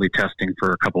doing is really testing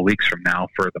for a couple of weeks from now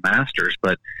for the Masters,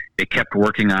 but they kept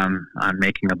working on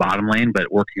making a bottom lane, but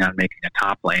working on making a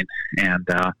top lane. And,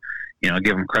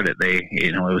 give them credit.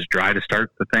 It was dry to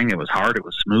start the thing. It was hard. It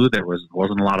was smooth. There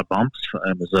wasn't a lot of bumps.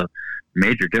 It was a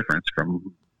major difference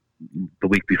from the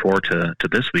week before to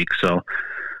this week. So,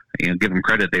 give them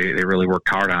credit. They really worked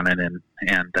hard on it.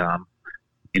 And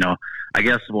I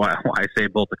guess why I say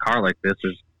built a car like this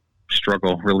is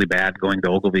struggle really bad going to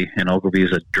Ogilvy, and Ogilvy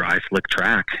is a dry, slick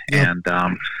track. Yep. And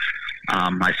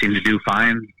I seem to do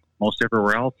fine most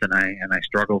everywhere else, and I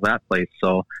struggle that place.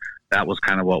 So that was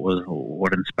kind of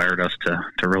what inspired us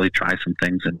to really try some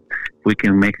things. And if we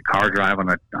can make a car drive on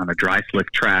a dry,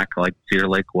 slick track like Cedar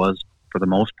Lake was for the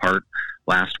most part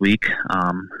last week,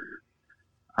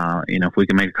 if we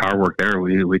can make a car work there,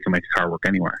 we can make a car work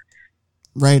anywhere.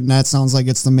 Right, and that sounds like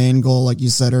it's the main goal, like you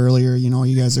said earlier.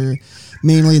 You guys are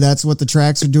mainly, that's what the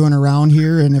tracks are doing around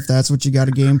here, and if that's what you got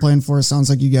a game plan for, it sounds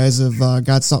like you guys have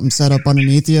got something set up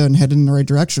underneath you and headed in the right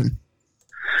direction.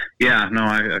 Yeah, no,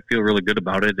 I feel really good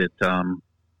about it. It's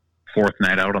fourth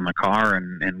night out on the car,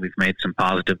 and we've made some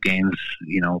positive gains.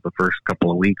 The first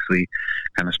couple of weeks we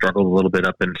kind of struggled a little bit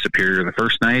up in Superior the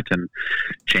first night and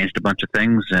changed a bunch of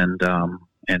things and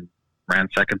ran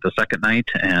second the second night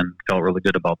and felt really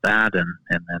good about that. And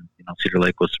then, Cedar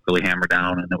Lake was really hammered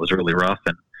down and it was really rough,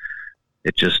 and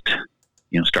it just,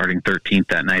 starting 13th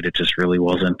that night, it just really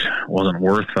wasn't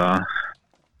worth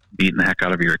beating the heck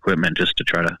out of your equipment just to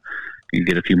try to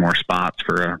get a few more spots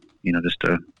for just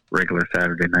a regular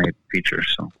Saturday night feature.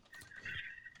 So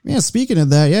yeah, speaking of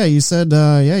that, you said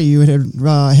you had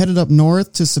headed up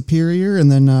north to Superior, and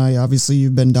then obviously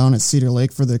you've been down at Cedar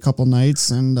Lake for the couple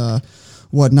nights and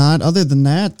whatnot. Other than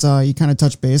that, you kind of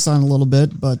touched base on it a little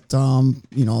bit, but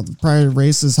the prior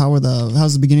races, how's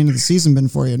the beginning of the season been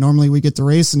for you? Normally we get to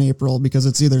race in April because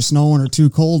it's either snowing or too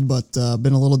cold, but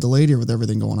been a little delayed here with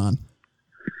everything going on.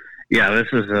 Yeah, this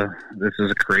is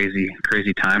a crazy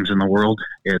times in the world.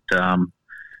 It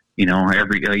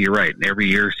you're right. Every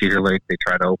year, Cedar Lake, they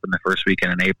try to open the first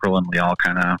weekend in April, and we all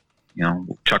kind of,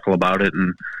 chuckle about it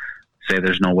and say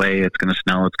there's no way it's going to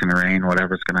snow, it's going to rain,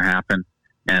 whatever's going to happen.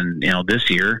 And, this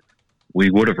year we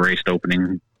would have raced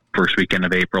opening first weekend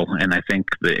of April. And I think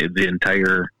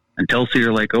until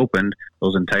Cedar Lake opened,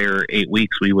 those entire 8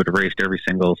 weeks, we would have raced every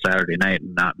single Saturday night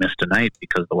and not missed a night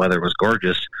because the weather was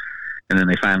gorgeous. And then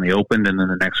they finally opened, and then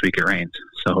the next week it rained.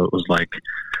 So it was like,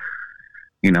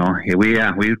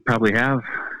 we'd probably have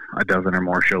a dozen or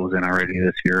more shows in already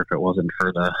this year if it wasn't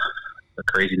for the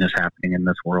craziness happening in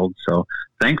this world. So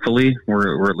thankfully,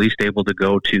 we're at least able to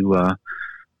go to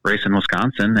race in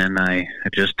Wisconsin. And I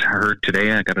just heard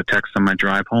today, I got a text on my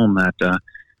drive home that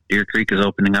Deer Creek is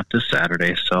opening up this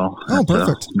Saturday. So that's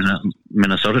perfect.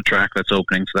 Minnesota track that's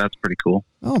opening, so that's pretty cool.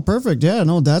 Oh, perfect. Yeah,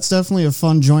 no, that's definitely a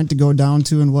fun joint to go down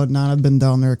to and whatnot. I've been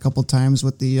down there a couple times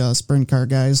with the sprint car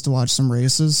guys to watch some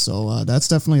races, so that's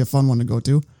definitely a fun one to go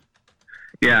to.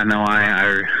 Yeah, no,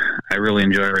 I really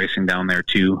enjoy racing down there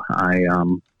too.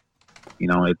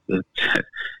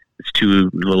 It's a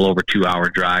little over 2 hour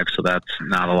drive, so that's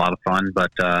not a lot of fun.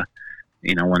 But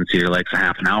when Cedar Lake's a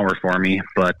half an hour for me,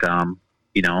 but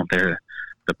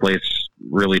the place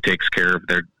really takes care of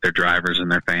their drivers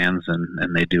and their fans,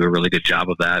 and they do a really good job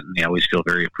of that, and they always feel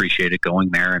very appreciated going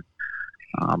there.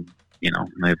 And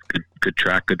they have good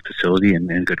track, good facility,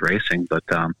 and good racing. But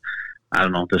I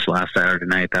don't know, this last Saturday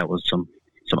night, that was some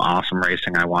awesome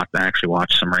racing. I actually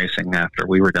watched some racing after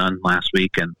we were done last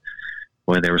week, and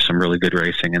boy, there was some really good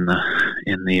racing in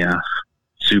the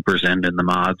supers and in the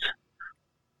mods.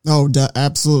 Oh,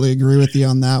 absolutely agree with you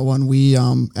on that one. We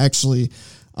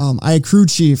I crew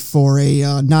chief for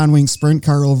a non-wing sprint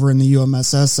car over in the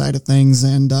UMSS side of things,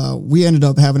 and we ended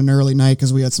up having an early night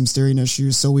because we had some steering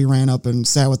issues, so we ran up and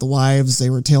sat with the wives. They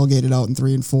were tailgated out in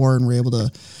 3 and 4 and were able to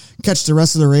catch the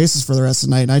rest of the races for the rest of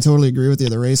the night, and I totally agree with you.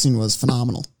 The racing was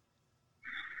phenomenal.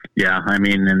 Yeah, I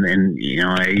mean, and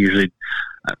I usually,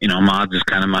 mods is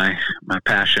kind of my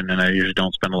passion, and I usually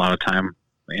don't spend a lot of time.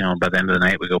 By the end of the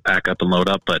night, we go pack up and load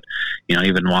up. But,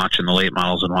 even watching the late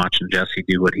models and watching Jesse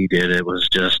do what he did, it was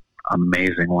just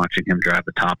amazing watching him drive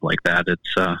the top like that. It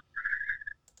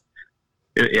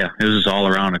was just all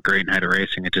around a great night of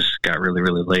racing. It just got really,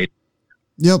 really late.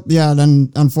 Yep. Yeah.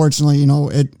 Then unfortunately,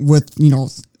 with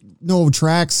no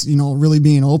tracks, really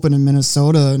being open in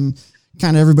Minnesota and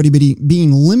kind of everybody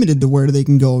being limited to where they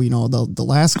can go, the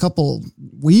last couple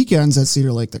weekends at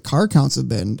Cedar Lake, the car counts have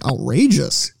been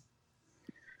outrageous.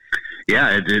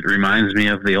 Yeah, it reminds me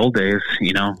of the old days,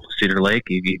 Cedar Lake,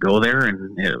 you go there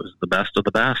and it was the best of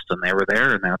the best, and they were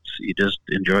there, and you just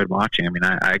enjoyed watching. I mean,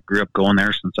 I grew up going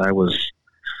there since I was,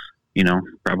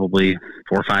 probably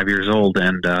 4 or 5 years old,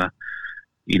 and,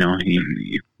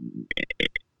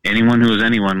 anyone who was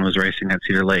anyone was racing at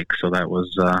Cedar Lake. So that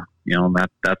was,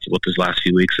 that's what these last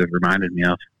few weeks have reminded me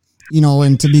of.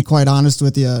 And to be quite honest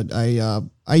with you,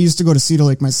 I used to go to Cedar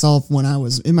Lake myself when I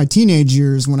was in my teenage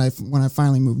years when I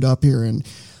finally moved up here. And,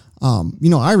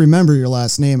 I remember your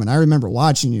last name and I remember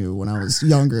watching you when I was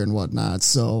younger and whatnot.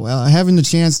 So having the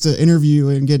chance to interview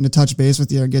and getting to touch base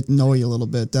with you and get to know you a little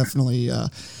bit, definitely,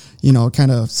 it's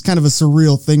kind of a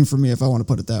surreal thing for me, if I want to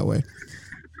put it that way.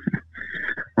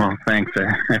 Well, thanks.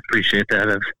 I appreciate that.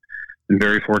 I've been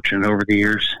very fortunate over the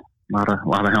years. A lot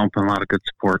of help and a lot of good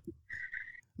support.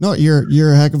 No,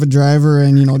 you're a heck of a driver,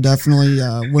 and definitely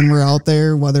when we're out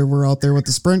there, whether we're out there with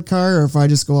the sprint car or if I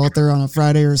just go out there on a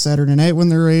Friday or Saturday night when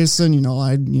they're racing,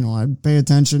 I'd pay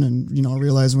attention and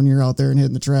realize when you're out there and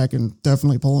hitting the track and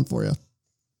definitely pulling for you.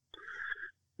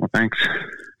 Well, thanks.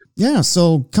 Yeah,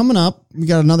 so coming up, we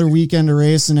got another weekend of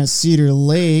racing at Cedar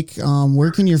Lake.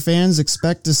 Where can your fans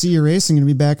expect to see your racing? Going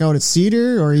to be back out at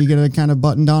Cedar, or are you going to kind of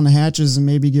button down the hatches and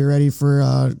maybe get ready for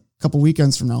a couple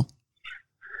weekends from now?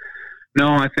 No,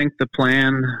 I think the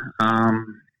plan,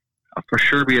 I'll for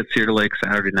sure be at Cedar Lake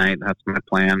Saturday night. That's my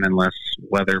plan. Unless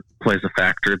weather plays a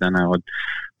factor, then I would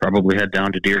probably head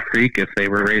down to Deer Creek if they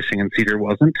were racing and Cedar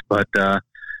wasn't. But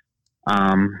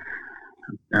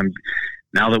and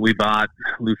now that we bought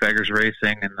Lou Feggers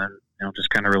Racing, and then just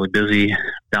kind of really busy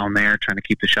down there trying to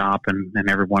keep the shop and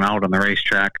everyone out on the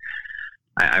racetrack,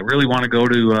 I really want to go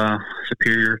to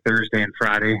Superior Thursday and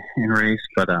Friday and race,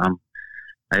 but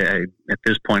I at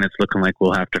this point it's looking like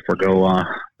we'll have to forego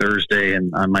Thursday,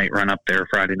 and I might run up there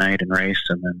Friday night and race,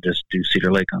 and then just do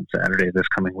Cedar Lake on Saturday this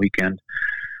coming weekend.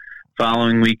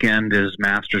 Following weekend is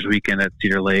Masters weekend at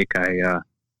Cedar Lake. I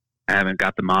haven't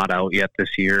got the mod out yet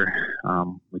this year.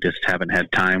 We just haven't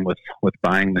had time with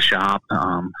buying the shop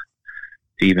to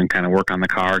even kind of work on the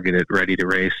car, get it ready to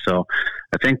race. So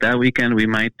I think that weekend we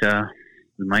might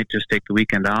just take the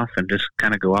weekend off and just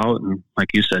kind of go out and, like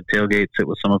you said, tailgate, sit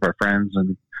with some of our friends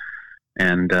and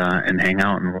hang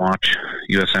out and watch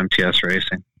USMTS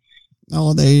racing.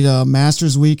 Oh,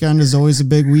 Masters weekend is always a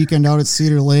big weekend out at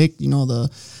Cedar Lake.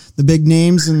 The big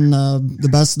names and the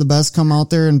best of the best come out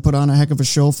there and put on a heck of a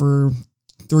show for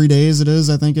 3 days.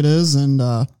 I think it is. And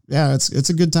yeah, it's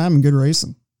a good time and good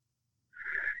racing.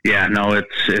 Yeah, no,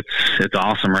 it's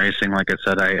awesome racing. Like I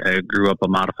said, I grew up a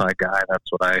modified guy. That's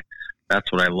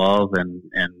what I love. And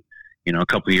a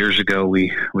couple of years ago,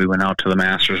 we went out to the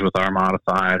Masters with our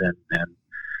modified, and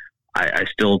I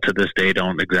still to this day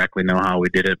don't exactly know how we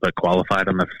did it, but qualified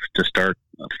to start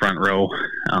front row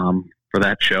for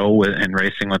that show and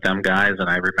racing with them guys. And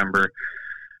I remember,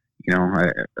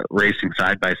 racing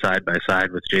side by side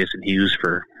with Jason Hughes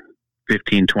for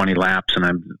 15, 20 laps. And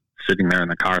I'm sitting there in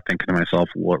the car thinking to myself,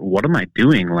 what am I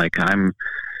doing? Like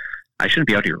I shouldn't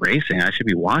be out here racing. I should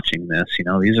be watching this.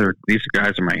 These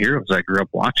guys are my heroes. I grew up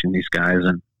watching these guys,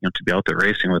 and to be out there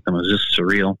racing with them was just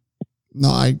surreal. No,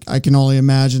 I can only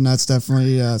imagine. That's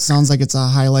definitely sounds like it's a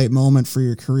highlight moment for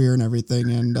your career and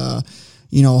everything. And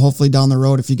hopefully down the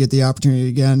road, if you get the opportunity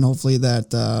again, hopefully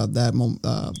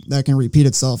that can repeat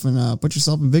itself and put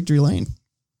yourself in victory lane.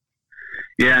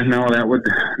 Yeah, no, that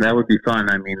would be fun.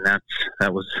 I mean, that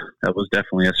was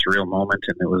definitely a surreal moment,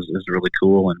 and it was really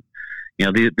cool. And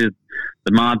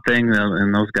the mod thing,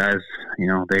 and those guys,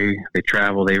 they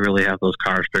travel. They really have those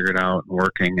cars figured out and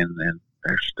working, and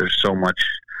there's so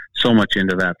much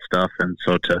into that stuff. And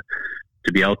so to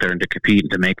be out there and to compete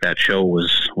and to make that show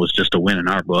was just a win in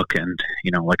our book. And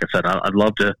like I said, I'd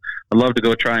love to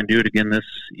go try and do it again this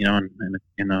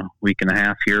in a week and a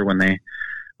half here when they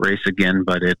race again.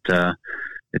 But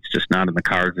it's just not in the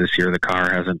cards this year. The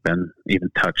car hasn't been even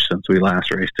touched since we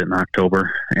last raced it in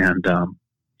October, and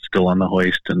still on the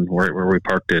hoist and where we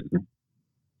parked it. And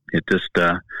it just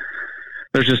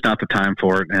there's just not the time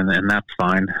for it, and that's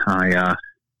fine.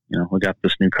 We got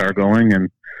this new car going, and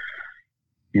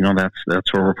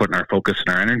that's where we're putting our focus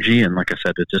and our energy. And like I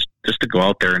said, it's just to go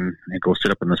out there and go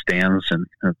sit up in the stands and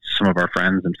some of our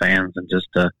friends and fans, and just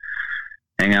to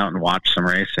hang out and watch some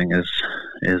racing is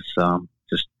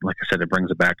just, like I said, it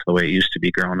brings it back to the way it used to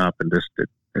be growing up, and just it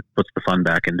puts the fun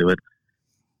back into it.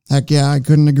 Heck yeah, I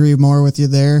couldn't agree more with you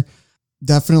there.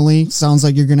 Definitely sounds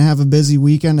like you're going to have a busy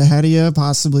weekend ahead of you,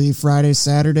 possibly Friday,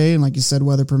 Saturday. And like you said,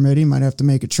 weather permitting, might have to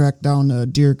make a trek down to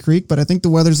Deer Creek, but I think the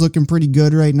weather's looking pretty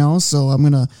good right now. So I'm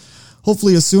going to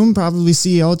hopefully probably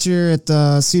see you out here at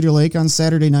Cedar Lake on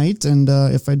Saturday night. And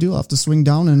if I do, I'll have to swing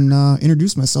down and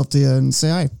introduce myself to you and say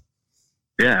hi.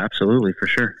 Yeah, absolutely, for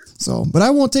sure. So, but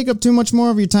I won't take up too much more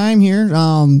of your time here.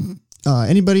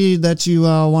 Anybody that you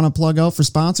want to plug out for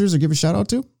sponsors or give a shout out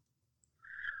to?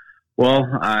 Well,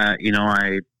 I've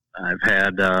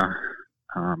had a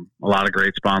lot of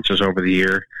great sponsors over the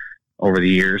years.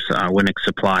 Winnick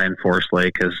Supply in Forest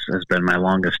Lake has been my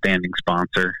longest standing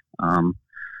sponsor.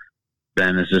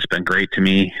 Ben has just been great to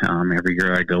me. Every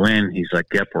year I go in, he's like,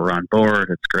 "Yep, we're on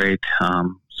board. It's great."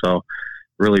 So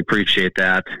really appreciate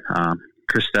that.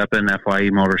 Chris Steppen, FYE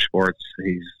Motorsports,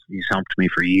 he's helped me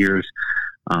for years.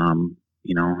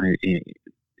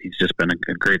 He's just been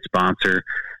a great sponsor.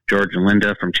 George and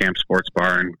Linda from Champ Sports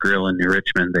Bar and Grill in New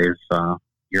Richmond, they've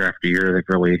year after year, they've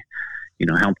really,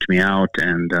 helped me out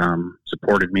and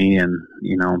supported me and,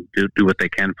 do what they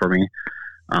can for me.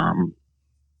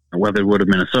 Weatherwood of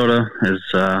Minnesota has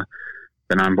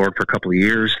been on board for a couple of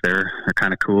years. They're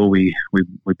kind of cool. We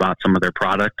bought some of their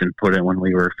product and put it when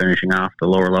we were finishing off the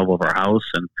lower level of our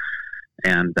house,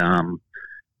 and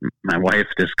my wife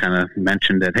just kind of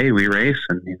mentioned that, hey, we race,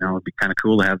 and it'd be kind of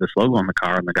cool to have this logo on the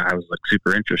car. And the guy was like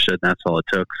super interested, and that's all it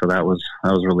took. So that was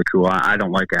really cool. I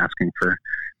don't like asking for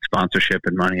sponsorship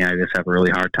and money. I just have a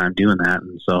really hard time doing that,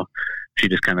 and so she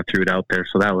just kind of threw it out there.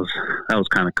 So that was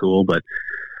kind of cool. But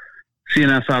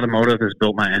CNS Automotive has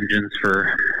built my engines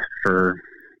for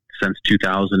since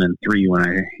 2003 when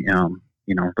I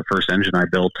the first engine I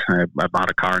built. I bought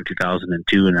a car in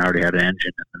 2002 and I already had an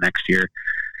engine. And the next year,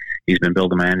 he's been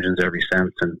building my engines ever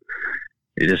since, and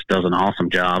it just does an awesome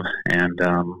job. And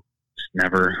I've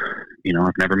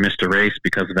never missed a race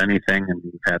because of anything. And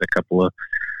we've had a couple of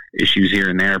issues here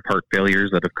and there, part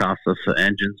failures that have cost us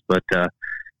engines, but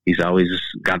he's always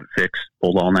got it fixed,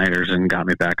 pulled all-nighters, and got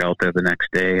me back out there the next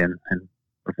day. And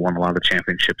I've won a lot of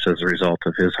championships as a result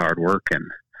of his hard work. And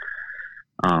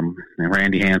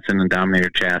Randy Hansen and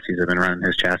Dominator Chassis, I've been running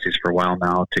his chassis for a while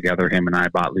now. Together, him and I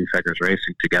bought Lou Feggers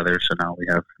Racing together, so now we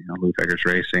have Lou Feggers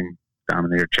Racing,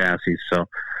 Dominator Chassis. So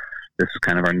this is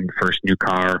kind of our first new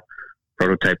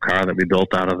prototype car that we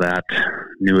built out of that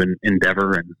new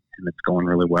endeavor, and it's going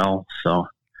really well. So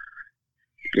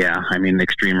yeah,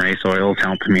 Extreme Race Oils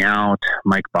helping me out.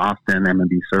 Mike Boston,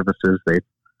 M&B Services,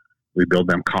 we build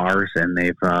them cars, and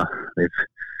they've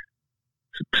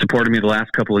supported me the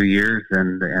last couple of years,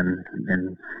 and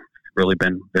really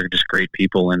they're just great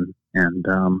people, and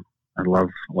I love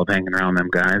hanging around them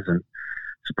guys and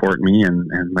supporting me,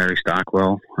 and Larry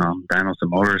Stockwell, Dinos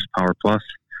and Motors, Power Plus.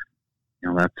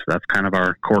 That's kind of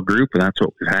our core group, and that's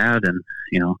what we've had. And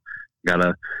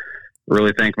gotta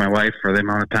really thank my wife for the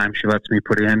amount of time she lets me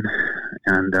put in,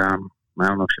 and I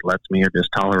don't know if she lets me or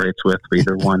just tolerates with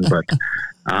either one, but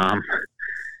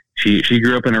she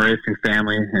grew up in a racing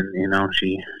family, and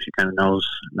she kind of knows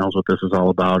what this is all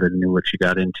about, and knew what she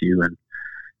got into,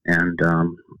 and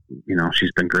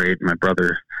she's been great. My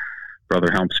brother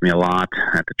helps me a lot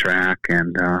at the track,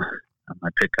 and my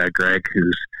pit guy Greg,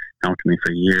 who's helped me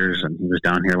for years, and he was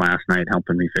down here last night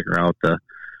helping me figure out the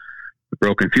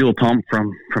broken fuel pump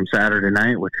from Saturday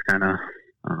night, which kind of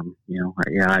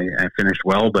I finished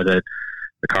well, but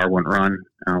the car wouldn't run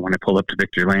when I pulled up to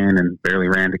Victory Lane, and barely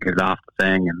ran to get it off the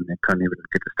thing, and it couldn't even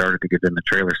get it started to get in the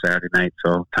trailer Saturday night.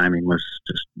 So timing was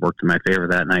just worked in my favor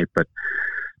that night. But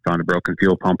found a broken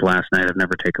fuel pump last night. I've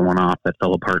never taken one off that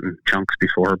fell apart in chunks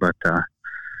before, but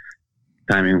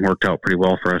timing worked out pretty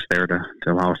well for us there to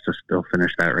allow us to still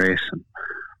finish that race.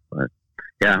 But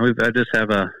yeah, I just have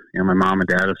my mom and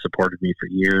dad have supported me for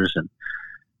years,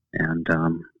 and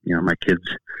my kids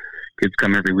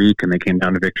come every week, and they came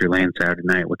down to Victory Lane Saturday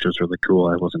night, which was really cool.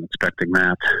 I wasn't expecting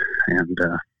that. And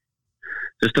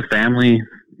just a family,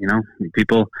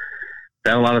 people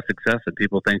had a lot of success, and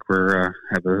people think we're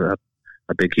have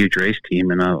a big, huge race team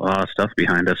and a lot of stuff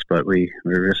behind us, but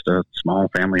we're just a small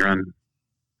family-run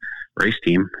race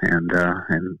team, and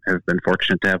have been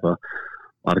fortunate to have a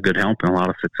lot of good help and a lot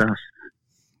of success.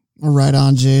 Right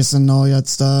on, Jason. No,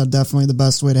 that's definitely the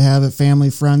best way to have it.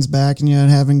 Family, friends backing you, and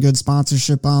having good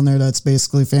sponsorship on there. That's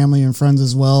basically family and friends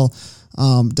as well.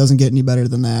 Doesn't get any better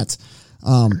than that.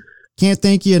 Can't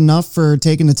thank you enough for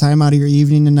taking the time out of your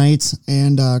evening tonight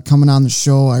and coming on the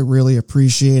show. I really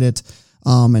appreciate it.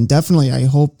 And definitely, I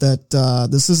hope that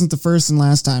this isn't the first and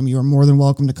last time. You are more than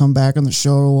welcome to come back on the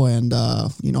show, and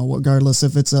regardless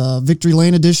if it's a Victory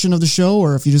Lane edition of the show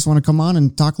or if you just want to come on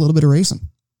and talk a little bit of racing.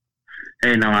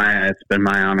 Hey, no, it's been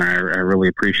my honor. I really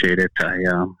appreciate it.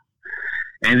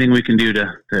 Anything we can do to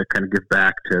kind of give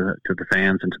back to the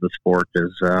fans and to the sport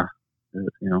is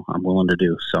I'm willing to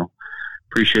do. So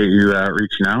appreciate you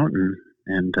reaching out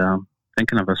and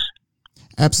thinking of us.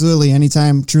 Absolutely.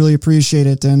 Anytime. Truly appreciate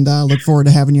it, and look forward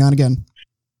to having you on again.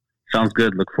 Sounds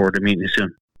good. Look forward to meeting you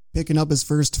soon. Picking up his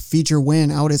first feature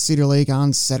win out at Cedar Lake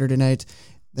on Saturday night,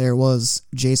 there was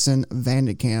Jason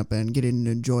Vandekamp, and getting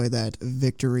to enjoy that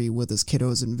victory with his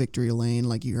kiddos in Victory Lane,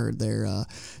 like you heard there.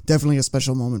 Definitely a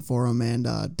special moment for him, and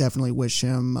definitely wish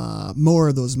him more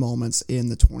of those moments in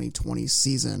the 2020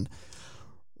 season.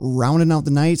 Rounding out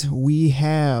the night, we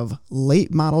have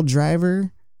late model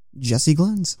driver Jesse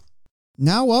Glenz.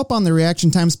 Now up on the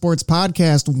Reaction Time Sports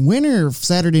podcast, winner of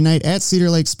Saturday night at Cedar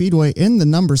Lake Speedway in the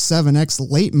number 7X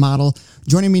late model.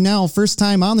 Joining me now, first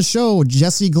time on the show,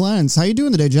 Jesse Glenz. How you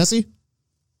doing today, Jesse?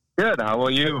 Good. How are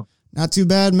you? Not too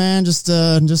bad, man. Just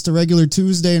a regular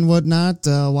Tuesday and whatnot.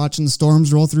 Watching the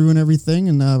storms roll through and everything,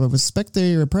 and I suspect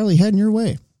they are probably heading your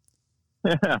way.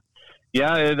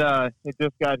 Yeah, it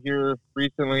just got here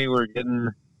recently. We're getting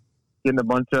a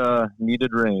bunch of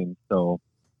needed rain. So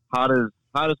hot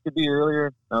as could be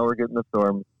earlier. Now we're getting the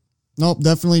storm. Nope,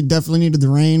 definitely needed the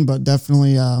rain, but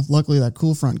definitely, luckily that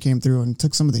cool front came through and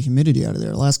took some of the humidity out of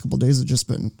there. The last couple of days have just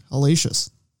been hellacious.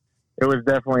 it was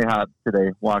definitely hot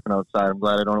today walking outside. I'm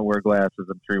glad I don't wear glasses.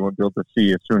 I'm sure you won't be able to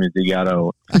see as soon as he got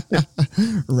out.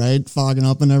 Right, fogging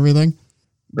up and everything.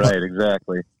 Right,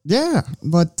 exactly. Yeah,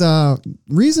 but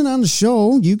reason on the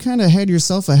show, you kind of had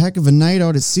yourself a heck of a night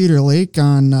out at Cedar Lake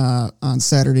on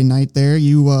Saturday night there.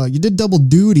 You did double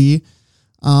duty,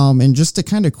 and just to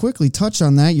kind of quickly touch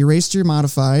on that, you raced your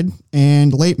modified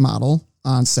and late model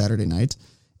on Saturday night.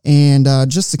 And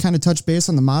just to kind of touch base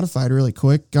on the modified really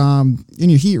quick, in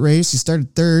your heat race, you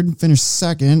started third, finished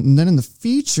second, and then in the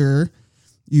feature,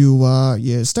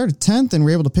 you started 10th and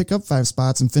were able to pick up 5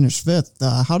 spots and finish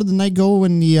 5th. How did the night go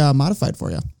in the modified for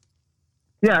you?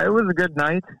 Yeah, it was a good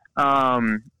night.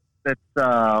 It's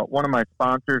one of my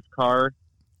sponsors' cars,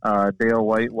 Dale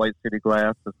White City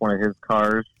Glass. It's one of his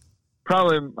cars.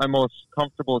 Probably my most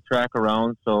comfortable track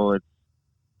around, so it's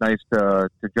nice to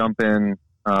jump in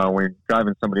when you're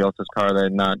driving somebody else's car that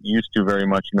I'm not used to very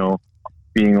much,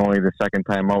 being only the second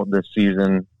time out this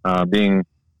season, being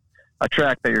a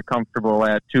track that you're comfortable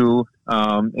at too.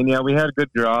 And yeah, we had a good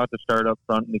draw to start up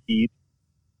front in the heat.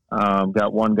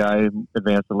 Got one guy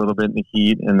advanced a little bit in the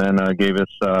heat and then gave us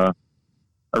a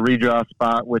redraw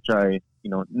spot, which I,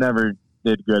 never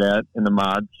did good at in the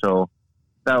mod. So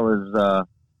that was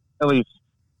at least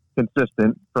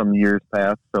consistent from years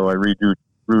past. So I redo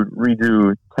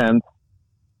 10th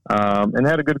and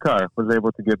had a good car. Was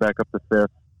able to get back up to 5th.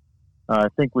 I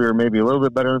think we were maybe a little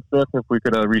bit better in 5th if we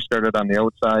could have restarted on the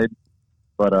outside.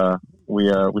 But we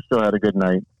still had a good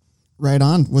night. Right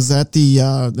on. Was that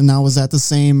the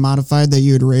same modified that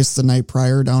you had raced the night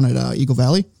prior down at Eagle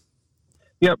Valley?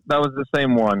 Yep, that was the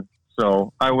same one.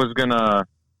 So we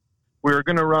were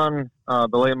gonna run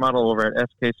the late model over at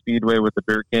SK Speedway with the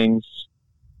Dirt Kings,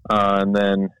 and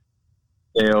then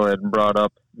Dale had brought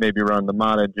up maybe run the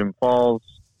mod at Jim Falls,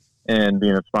 and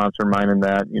being a sponsor of mine in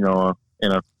that,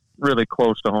 in a really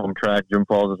close to home track. Jim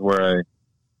Falls is where I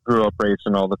grew up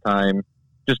racing all the time.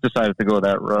 Just decided to go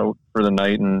that route for the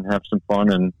night and have some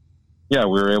fun. And yeah,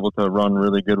 we were able to run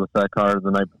really good with that car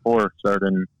the night before,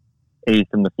 starting 8th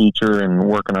in the feature and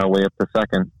working our way up to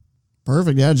 2nd.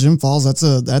 Perfect. Yeah, Jim Falls. That's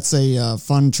a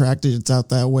fun track that's out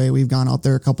that way. We've gone out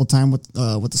there a couple times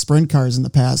with the sprint cars in the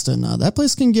past, and that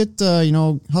place can get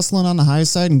hustling on the high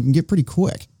side and can get pretty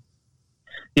quick.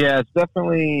 Yeah, it's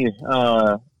definitely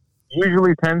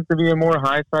usually tends to be a more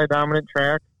high side dominant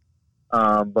track.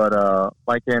 But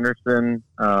Mike Anderson,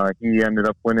 he ended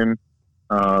up winning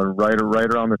right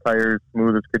around the tires,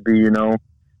 smooth as could be.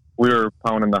 We were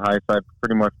pounding the high side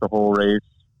pretty much the whole race,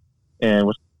 and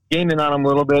was gaining on him a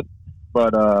little bit.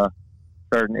 But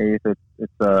starting 8th,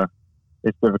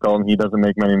 it's difficult, and he doesn't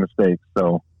make many mistakes.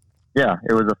 So yeah,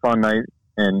 it was a fun night,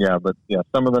 and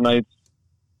some of the nights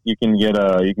you can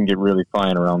get really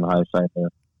flying around the high side there.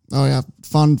 Oh yeah,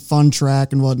 fun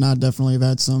track and whatnot. Definitely have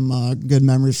had some good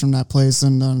memories from that place,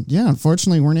 and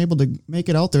unfortunately weren't able to make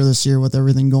it out there this year with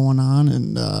everything going on,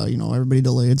 and everybody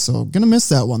delayed. So gonna miss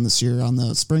that one this year on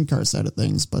the sprint car side of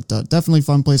things, but definitely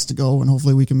fun place to go, and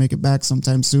hopefully we can make it back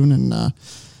sometime soon, and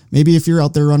maybe if you're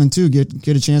out there running too, get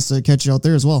a chance to catch you out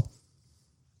there as well.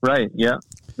 Right. Yeah.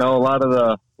 No, a lot of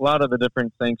the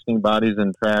different sanctioning bodies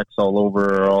and tracks all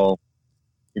over are all,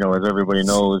 as everybody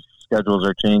knows, schedules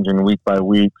are changing week by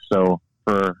week. So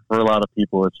for a lot of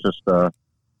people, it's just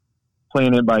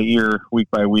playing it by ear week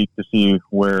by week to see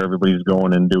where everybody's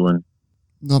going and doing.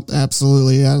 Nope,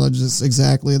 absolutely. Yeah, just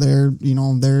exactly. They're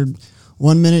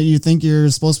 1 minute you think you're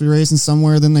supposed to be racing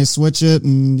somewhere, then they switch it,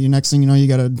 and the next thing you know, you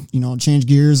got to change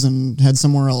gears and head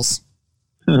somewhere else.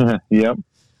 Yep.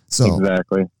 So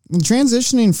exactly.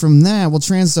 Transitioning from that,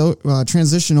 we'll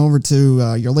transition over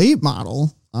to your late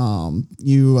model.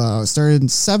 You started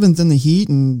 7th in the heat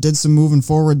and did some moving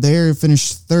forward there,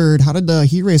 finished 3rd. How did the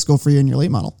heat race go for you in your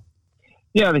late model?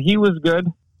 Yeah, the heat was good.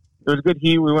 It was a good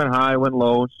heat. We went high, went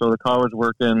low, so the car was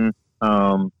working,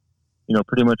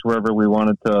 pretty much wherever we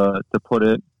wanted to put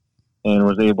it, and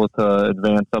was able to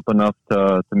advance up enough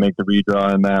to make the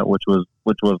redraw in that, which was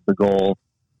the goal.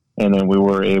 And then we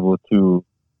were able to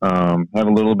have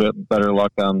a little bit better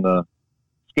luck on the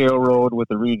scale road with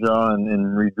the redraw and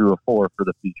redo a 4 for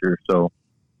the feature. So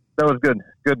that was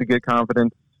good to get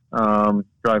confidence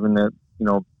driving it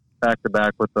back to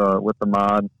back with the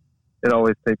mod. It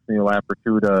always takes me a lap or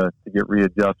two to get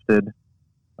readjusted.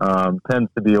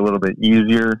 Tends to be a little bit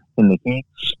easier in the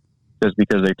heats just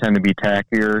because they tend to be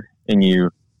tackier and you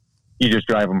just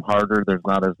drive them harder. There's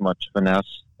not as much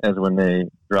finesse as when they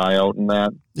dry out in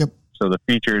that. Yep. So the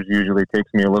features usually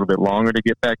takes me a little bit longer to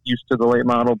get back used to the late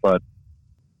model, but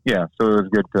yeah, so it was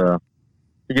good to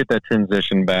get that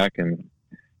transition back and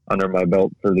under my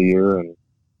belt for the year and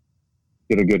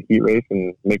get a good heat race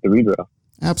and make the redraw.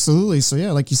 Absolutely. So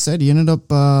yeah, like you said, you ended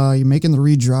up you making the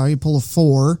redraw. You pull a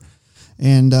 4,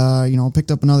 and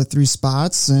picked up another 3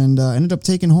 spots, and ended up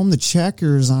taking home the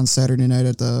checkers on Saturday night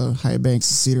at the High Banks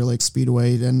Cedar Lake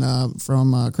Speedway. And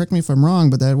from correct me if I'm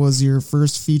wrong, but that was your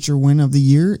first feature win of the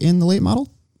year in the late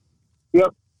model.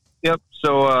 Yep.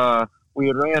 So we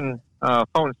had ran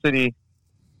Fountain City.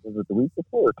 Was it the week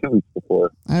before or 2 weeks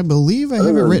before? I believe I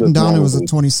have it written down. It was the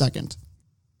 22nd.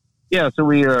 Yeah. So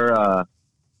we are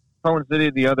Fountain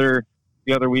City the other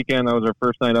weekend. That was our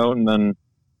first night out, and then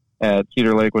at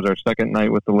Cedar Lake was our second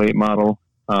night with the late model.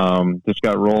 Just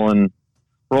got rolling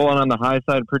on the high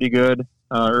side pretty good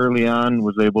early on.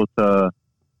 Was able to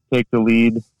take the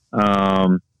lead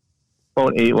about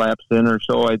 8 laps in or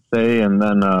so, I'd say, and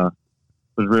then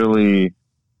was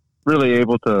really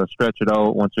able to stretch it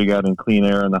out once we got in clean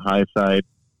air on the high side,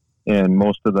 and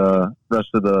most of the rest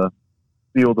of the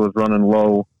field was running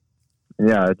low.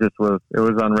 Yeah, it was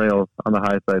on rails on the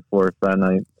high side for us that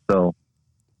night. So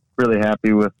really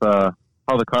happy with how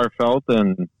the car felt,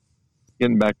 and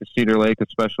getting back to Cedar Lake,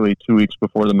 especially 2 weeks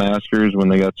before the Masters when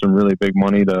they got some really big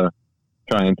money to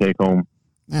try and take home.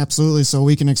 Absolutely. So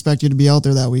we can expect you to be out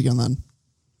there that weekend then.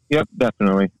 Yep,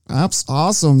 definitely. That's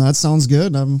awesome. That sounds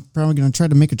good. I'm probably going to try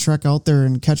to make a trek out there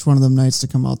and catch one of them nights to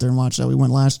come out there and watch that. We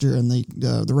went last year, and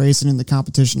the racing and the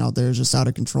competition out there is just out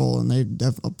of control, and they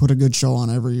put a good show on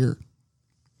every year.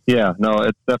 Yeah, no,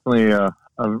 it's definitely a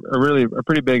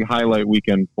pretty big highlight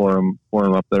weekend for them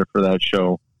up there for that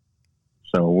show.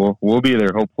 So we'll be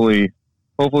there. Hopefully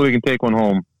we can take one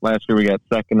home. Last year we got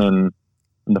second in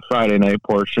the Friday night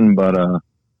portion, but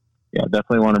yeah,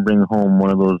 definitely want to bring home one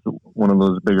of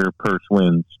those bigger purse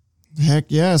wins. Heck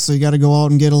yeah! So you got to go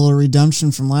out and get a little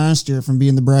redemption from last year from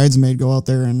being the bridesmaid. Go out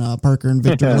there and Parker and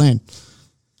Victory Lane.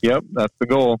 Yep, that's the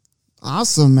goal.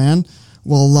 Awesome, man.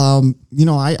 Well, I'm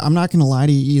not going to lie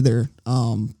to you either.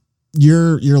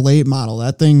 Your late model,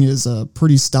 that thing is a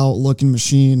pretty stout looking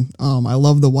machine. I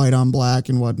love the white on black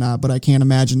and whatnot, but I can't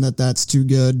imagine that that's too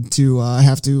good to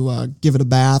have to give it a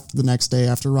bath the next day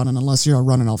after running, unless you're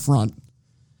running out front.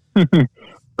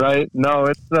 Right. No,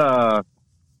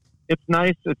 it's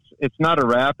nice. It's not a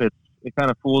wrap. It kind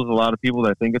of fools a lot of people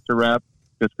that think it's a wrap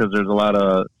just because there's a lot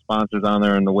of sponsors on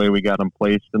there and the way we got them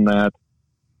placed in that.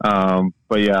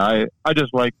 But yeah, I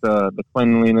just like the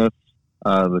cleanliness,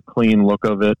 the clean look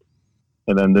of it.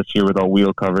 And then this year with all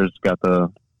wheel covers, got the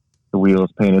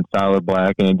wheels painted solid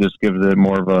black, and it just gives it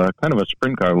more of a kind of a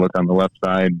sprint car look on the left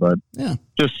side. But yeah,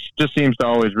 just seems to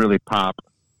always really pop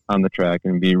on the track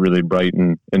and be really bright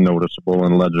and noticeable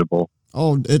and legible.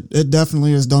 Oh, it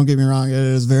definitely is. Don't get me wrong. It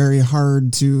is very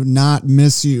hard to not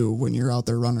miss you when you're out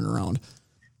there running around.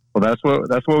 Well, that's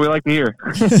what we like to hear.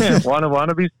 want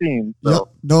to be seen. So. Yep.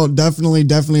 No,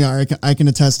 definitely are. I can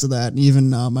attest to that. And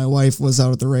even my wife was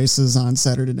out at the races on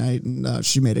Saturday night, and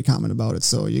she made a comment about it.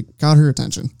 So you got her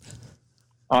attention.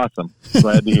 Awesome.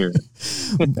 Glad to hear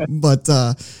it. But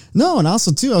no, and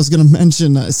also too, I was going to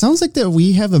mention, it sounds like that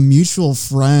we have a mutual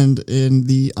friend in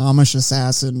the Amish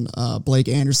assassin, Blake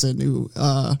Anderson, who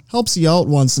helps you out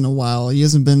once in a while. He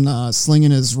hasn't been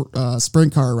slinging his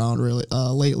sprint car around really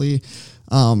lately.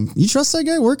 You trust that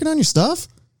guy working on your stuff?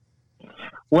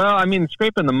 Well, I mean,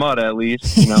 scraping the mud at least,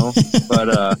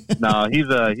 but no,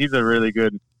 he's a really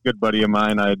good buddy of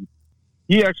mine.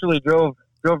 He actually drove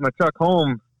my truck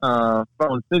home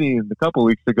Fountain City a couple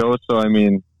weeks ago, so I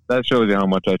mean that shows you how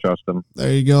much I trust him.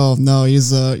 There you go. No,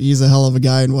 he's a hell of a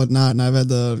guy and whatnot, and I've had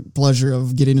the pleasure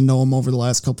of getting to know him over the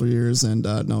last couple of years, and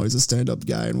no, he's a stand-up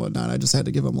guy and whatnot. I just had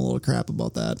to give him a little crap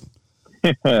about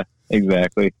that.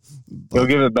 Exactly. He'll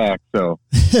give it back, so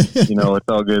it's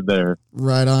all good there.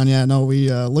 Right on. Yeah, no,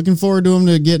 we looking forward to him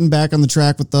to getting back on the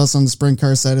track with us on the sprint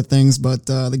car side of things, but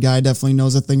the guy definitely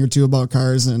knows a thing or two about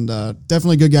cars, and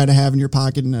definitely a good guy to have in your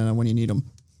pocket and when you need him.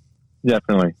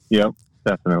 Definitely. Yep,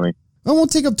 definitely. I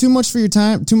won't take up too much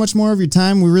more of your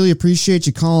time. We really appreciate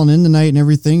you calling in tonight and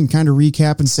everything, and kind of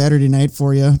recapping Saturday night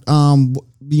for you.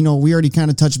 We already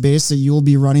kind of touched base that you will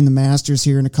be running the Masters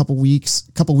here in a couple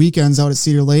weekends out at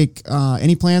Cedar Lake.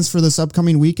 Any plans for this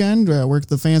upcoming weekend where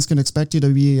the fans can expect you to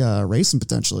be racing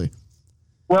potentially?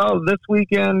 Well, this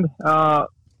weekend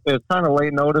it's kind of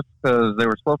late notice because they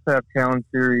were supposed to have Challenge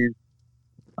Series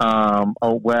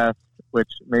out west, which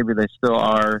maybe they still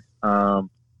are,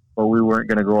 but we weren't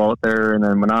going to go out there. And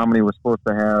then Menominee was supposed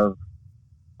to have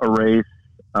a race,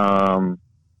 the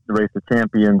Race of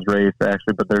Champions race,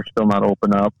 actually, but they're still not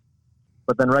open up.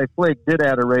 But then Rice Lake did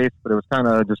add a race, but it was kind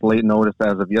of just late notice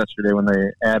as of yesterday when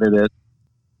they added it.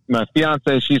 My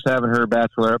fiance, she's having her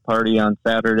bachelorette party on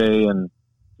Saturday and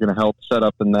going to help set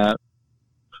up in that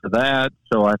for that.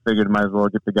 So I figured might as well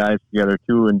get the guys together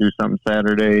too and do something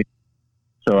Saturday.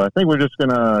 So I think we're just going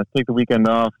to take the weekend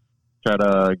off, try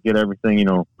to get everything,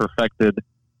 perfected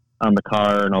on the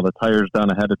car and all the tires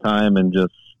done ahead of time, and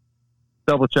just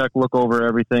double check, look over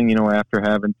everything, after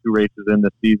having 2 races in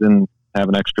this season, have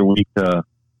an extra week to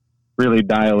really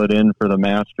dial it in for the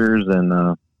Masters,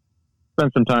 and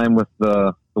spend some time with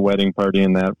the wedding party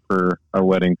and that for our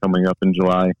wedding coming up in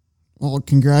July. Well,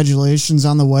 congratulations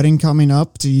on the wedding coming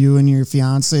up to you and your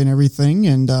fiance and everything.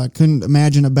 And couldn't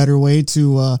imagine a better way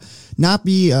to not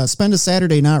be spend a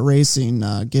Saturday not racing,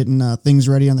 getting things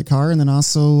ready on the car, and then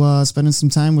also spending some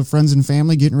time with friends and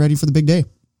family, getting ready for the big day.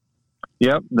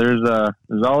 Yep, there's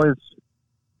always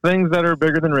things that are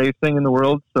bigger than racing in the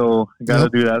world, so you got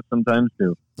to do that sometimes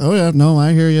too. Oh yeah, no,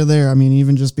 I hear you there. I mean,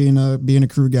 even just being a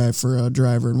crew guy for a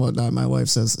driver and whatnot, my wife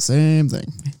says the same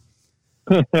thing.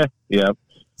 Yep.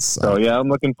 So yeah, I'm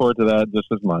looking forward to that just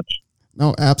as much.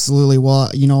 No, absolutely. Well,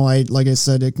 like I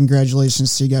said,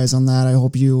 congratulations to you guys on that. I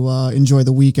hope you enjoy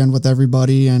the weekend with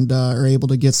everybody and are able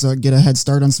to get a head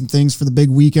start on some things for the big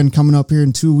weekend coming up here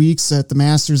in 2 weeks at the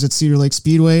Masters at Cedar Lake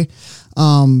Speedway.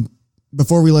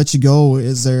 Before we let you go,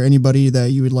 is there anybody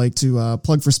that you would like to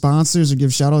plug for sponsors or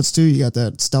give shout outs to? You got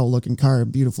that stout looking car,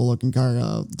 beautiful looking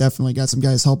car. Definitely got some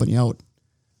guys helping you out.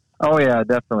 Oh yeah,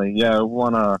 definitely. Yeah, I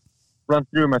want to run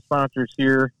through my sponsors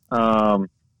here. I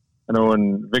know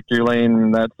in Victory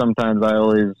Lane that sometimes I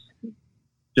always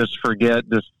just forget,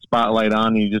 just spotlight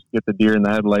on, you just get the deer in the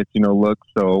headlights, look.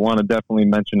 So I want to definitely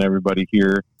mention everybody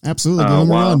here. Absolutely. Give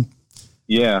them a run.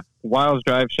 Yeah. Wiles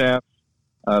Drive Shafts.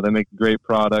 They make a great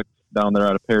product down there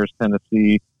out of Paris,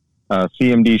 Tennessee.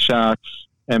 CMD Shocks,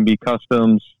 MB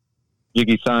Customs,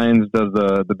 Jiggy Signs does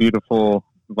the beautiful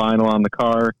vinyl on the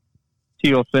car.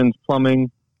 Teal Sins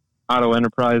Plumbing, Auto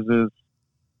Enterprises,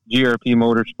 GRP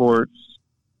Motorsports,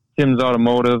 Tim's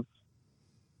Automotive,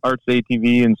 Arts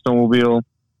ATV and Snowmobile,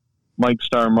 Mike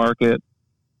Star Market,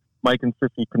 Mike and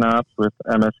Sissy Knops with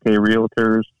MSK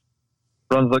Realtors,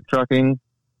 Brunswick Trucking,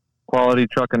 Quality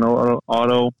Truck and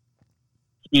Auto,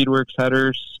 Speedworks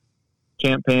Headers,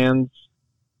 Champ Pans,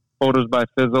 Photos by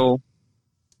Fizzle,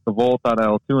 The Volt out of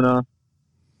Altoona,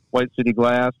 White City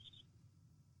Glass,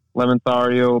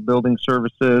 Lemonthario Building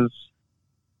Services,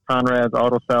 Conrad's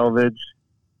Auto Salvage.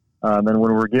 Then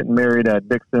when we're getting married at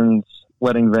Dixon's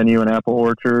Wedding Venue in Apple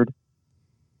Orchard,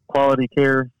 Quality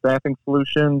Care Staffing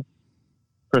Solutions,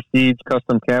 Prestige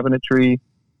Custom Cabinetry,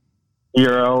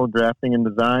 ERL Drafting and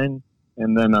Design,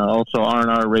 and then also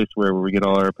R&R Racewear, where we get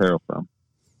all our apparel from.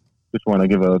 Just want to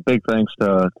give a big thanks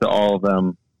to all of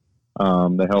them.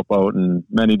 They help out in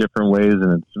many different ways,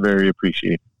 and it's very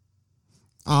appreciated.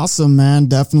 Awesome, man.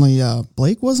 Definitely.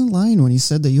 Blake wasn't lying when he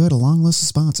said that you had a long list of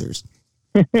sponsors.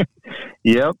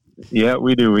 Yep. Yeah,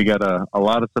 we do. We got a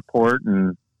lot of support,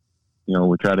 and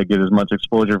we try to get as much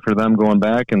exposure for them going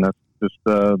back, and that's just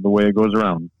the way it goes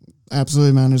around.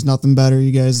 Absolutely, man. There's nothing better.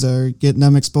 You guys are getting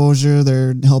them exposure.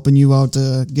 They're helping you out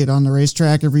to get on the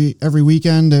racetrack every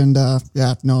weekend, and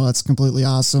that's completely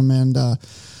awesome. And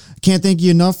can't thank you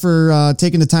enough for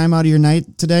taking the time out of your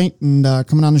night today and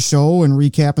coming on the show and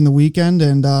recapping the weekend.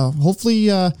 And hopefully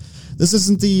this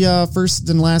isn't the first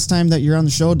and last time that you're on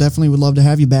the show. Definitely would love to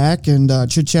have you back and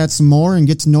chit-chat some more and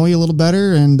get to know you a little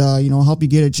better and, help you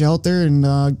get it out there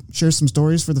and share some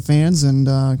stories for the fans and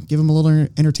give them a little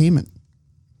entertainment.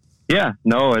 Yeah,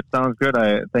 no, it sounds good.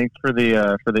 Thanks for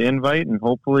the invite, and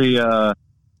hopefully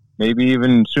maybe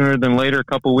even sooner than later, a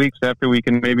couple weeks after, we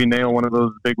can maybe nail one of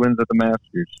those big wins at the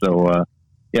Masters. So,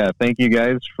 thank you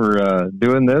guys for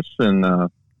doing this, and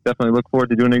definitely look forward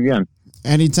to doing it again.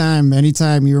 Anytime.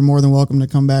 You're more than welcome to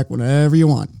come back whenever you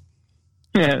want.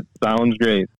 Yeah, sounds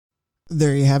great.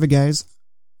 There you have it, guys.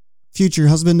 Future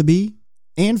husband-to-be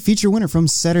and feature winner from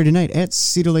Saturday night at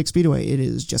Cedar Lake Speedway. It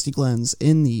is Jesse Glenz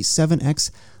in the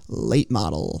 7X late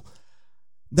model.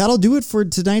 That'll do it for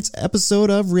tonight's episode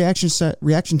of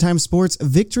Reaction Time Sports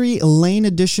Victory Lane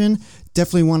Edition.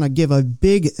 Definitely want to give a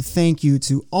big thank you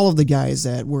to all of the guys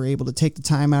that were able to take the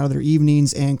time out of their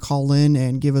evenings and call in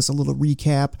and give us a little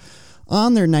recap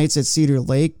on their nights at Cedar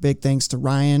Lake. Big thanks to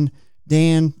Ryan,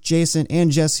 Dan, Jason, and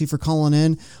Jesse for calling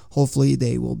in. Hopefully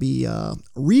they will be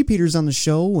repeaters on the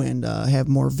show and have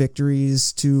more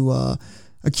victories to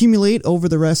accumulate over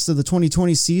the rest of the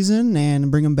 2020 season and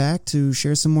bring them back to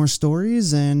share some more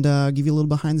stories and give you a little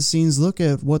behind the scenes look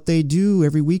at what they do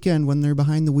every weekend when they're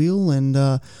behind the wheel and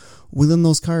wheeling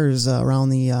those cars around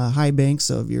the high banks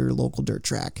of your local dirt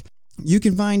track. You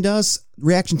can find us,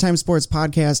 Reaction Time Sports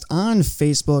Podcast, on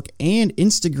Facebook and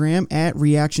Instagram at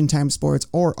Reaction Time Sports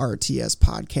or RTS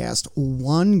Podcast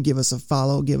 1. Give us a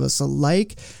follow, give us a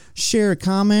like. share a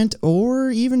comment,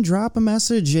 or even drop a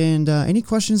message. And any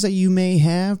questions that you may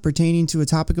have pertaining to a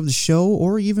topic of the show,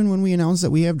 or even when we announce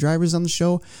that we have drivers on the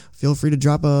show, feel free to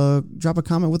drop a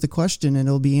comment with a question, and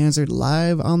it'll be answered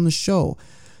live on the show.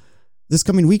 This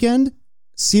coming weekend,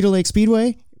 Cedar Lake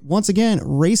Speedway, once again,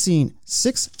 racing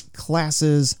 6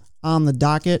 classes on the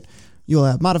docket. You'll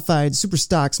have modified, super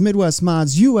stocks, Midwest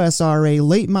mods, USRA,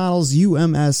 late models,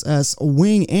 UMSS,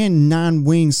 wing and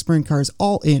non-wing sprint cars,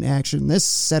 all in action this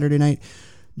Saturday night,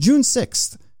 June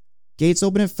 6th. Gates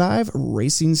open at 5,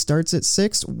 racing starts at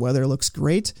 6. Weather looks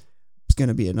great. It's going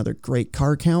to be another great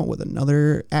car count with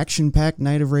another action-packed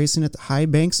night of racing at the high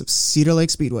banks of Cedar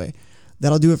Lake Speedway.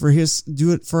 That'll do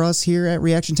it for us here at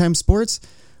Reaction Time Sports.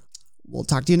 We'll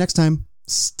talk to you next time.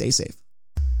 Stay safe.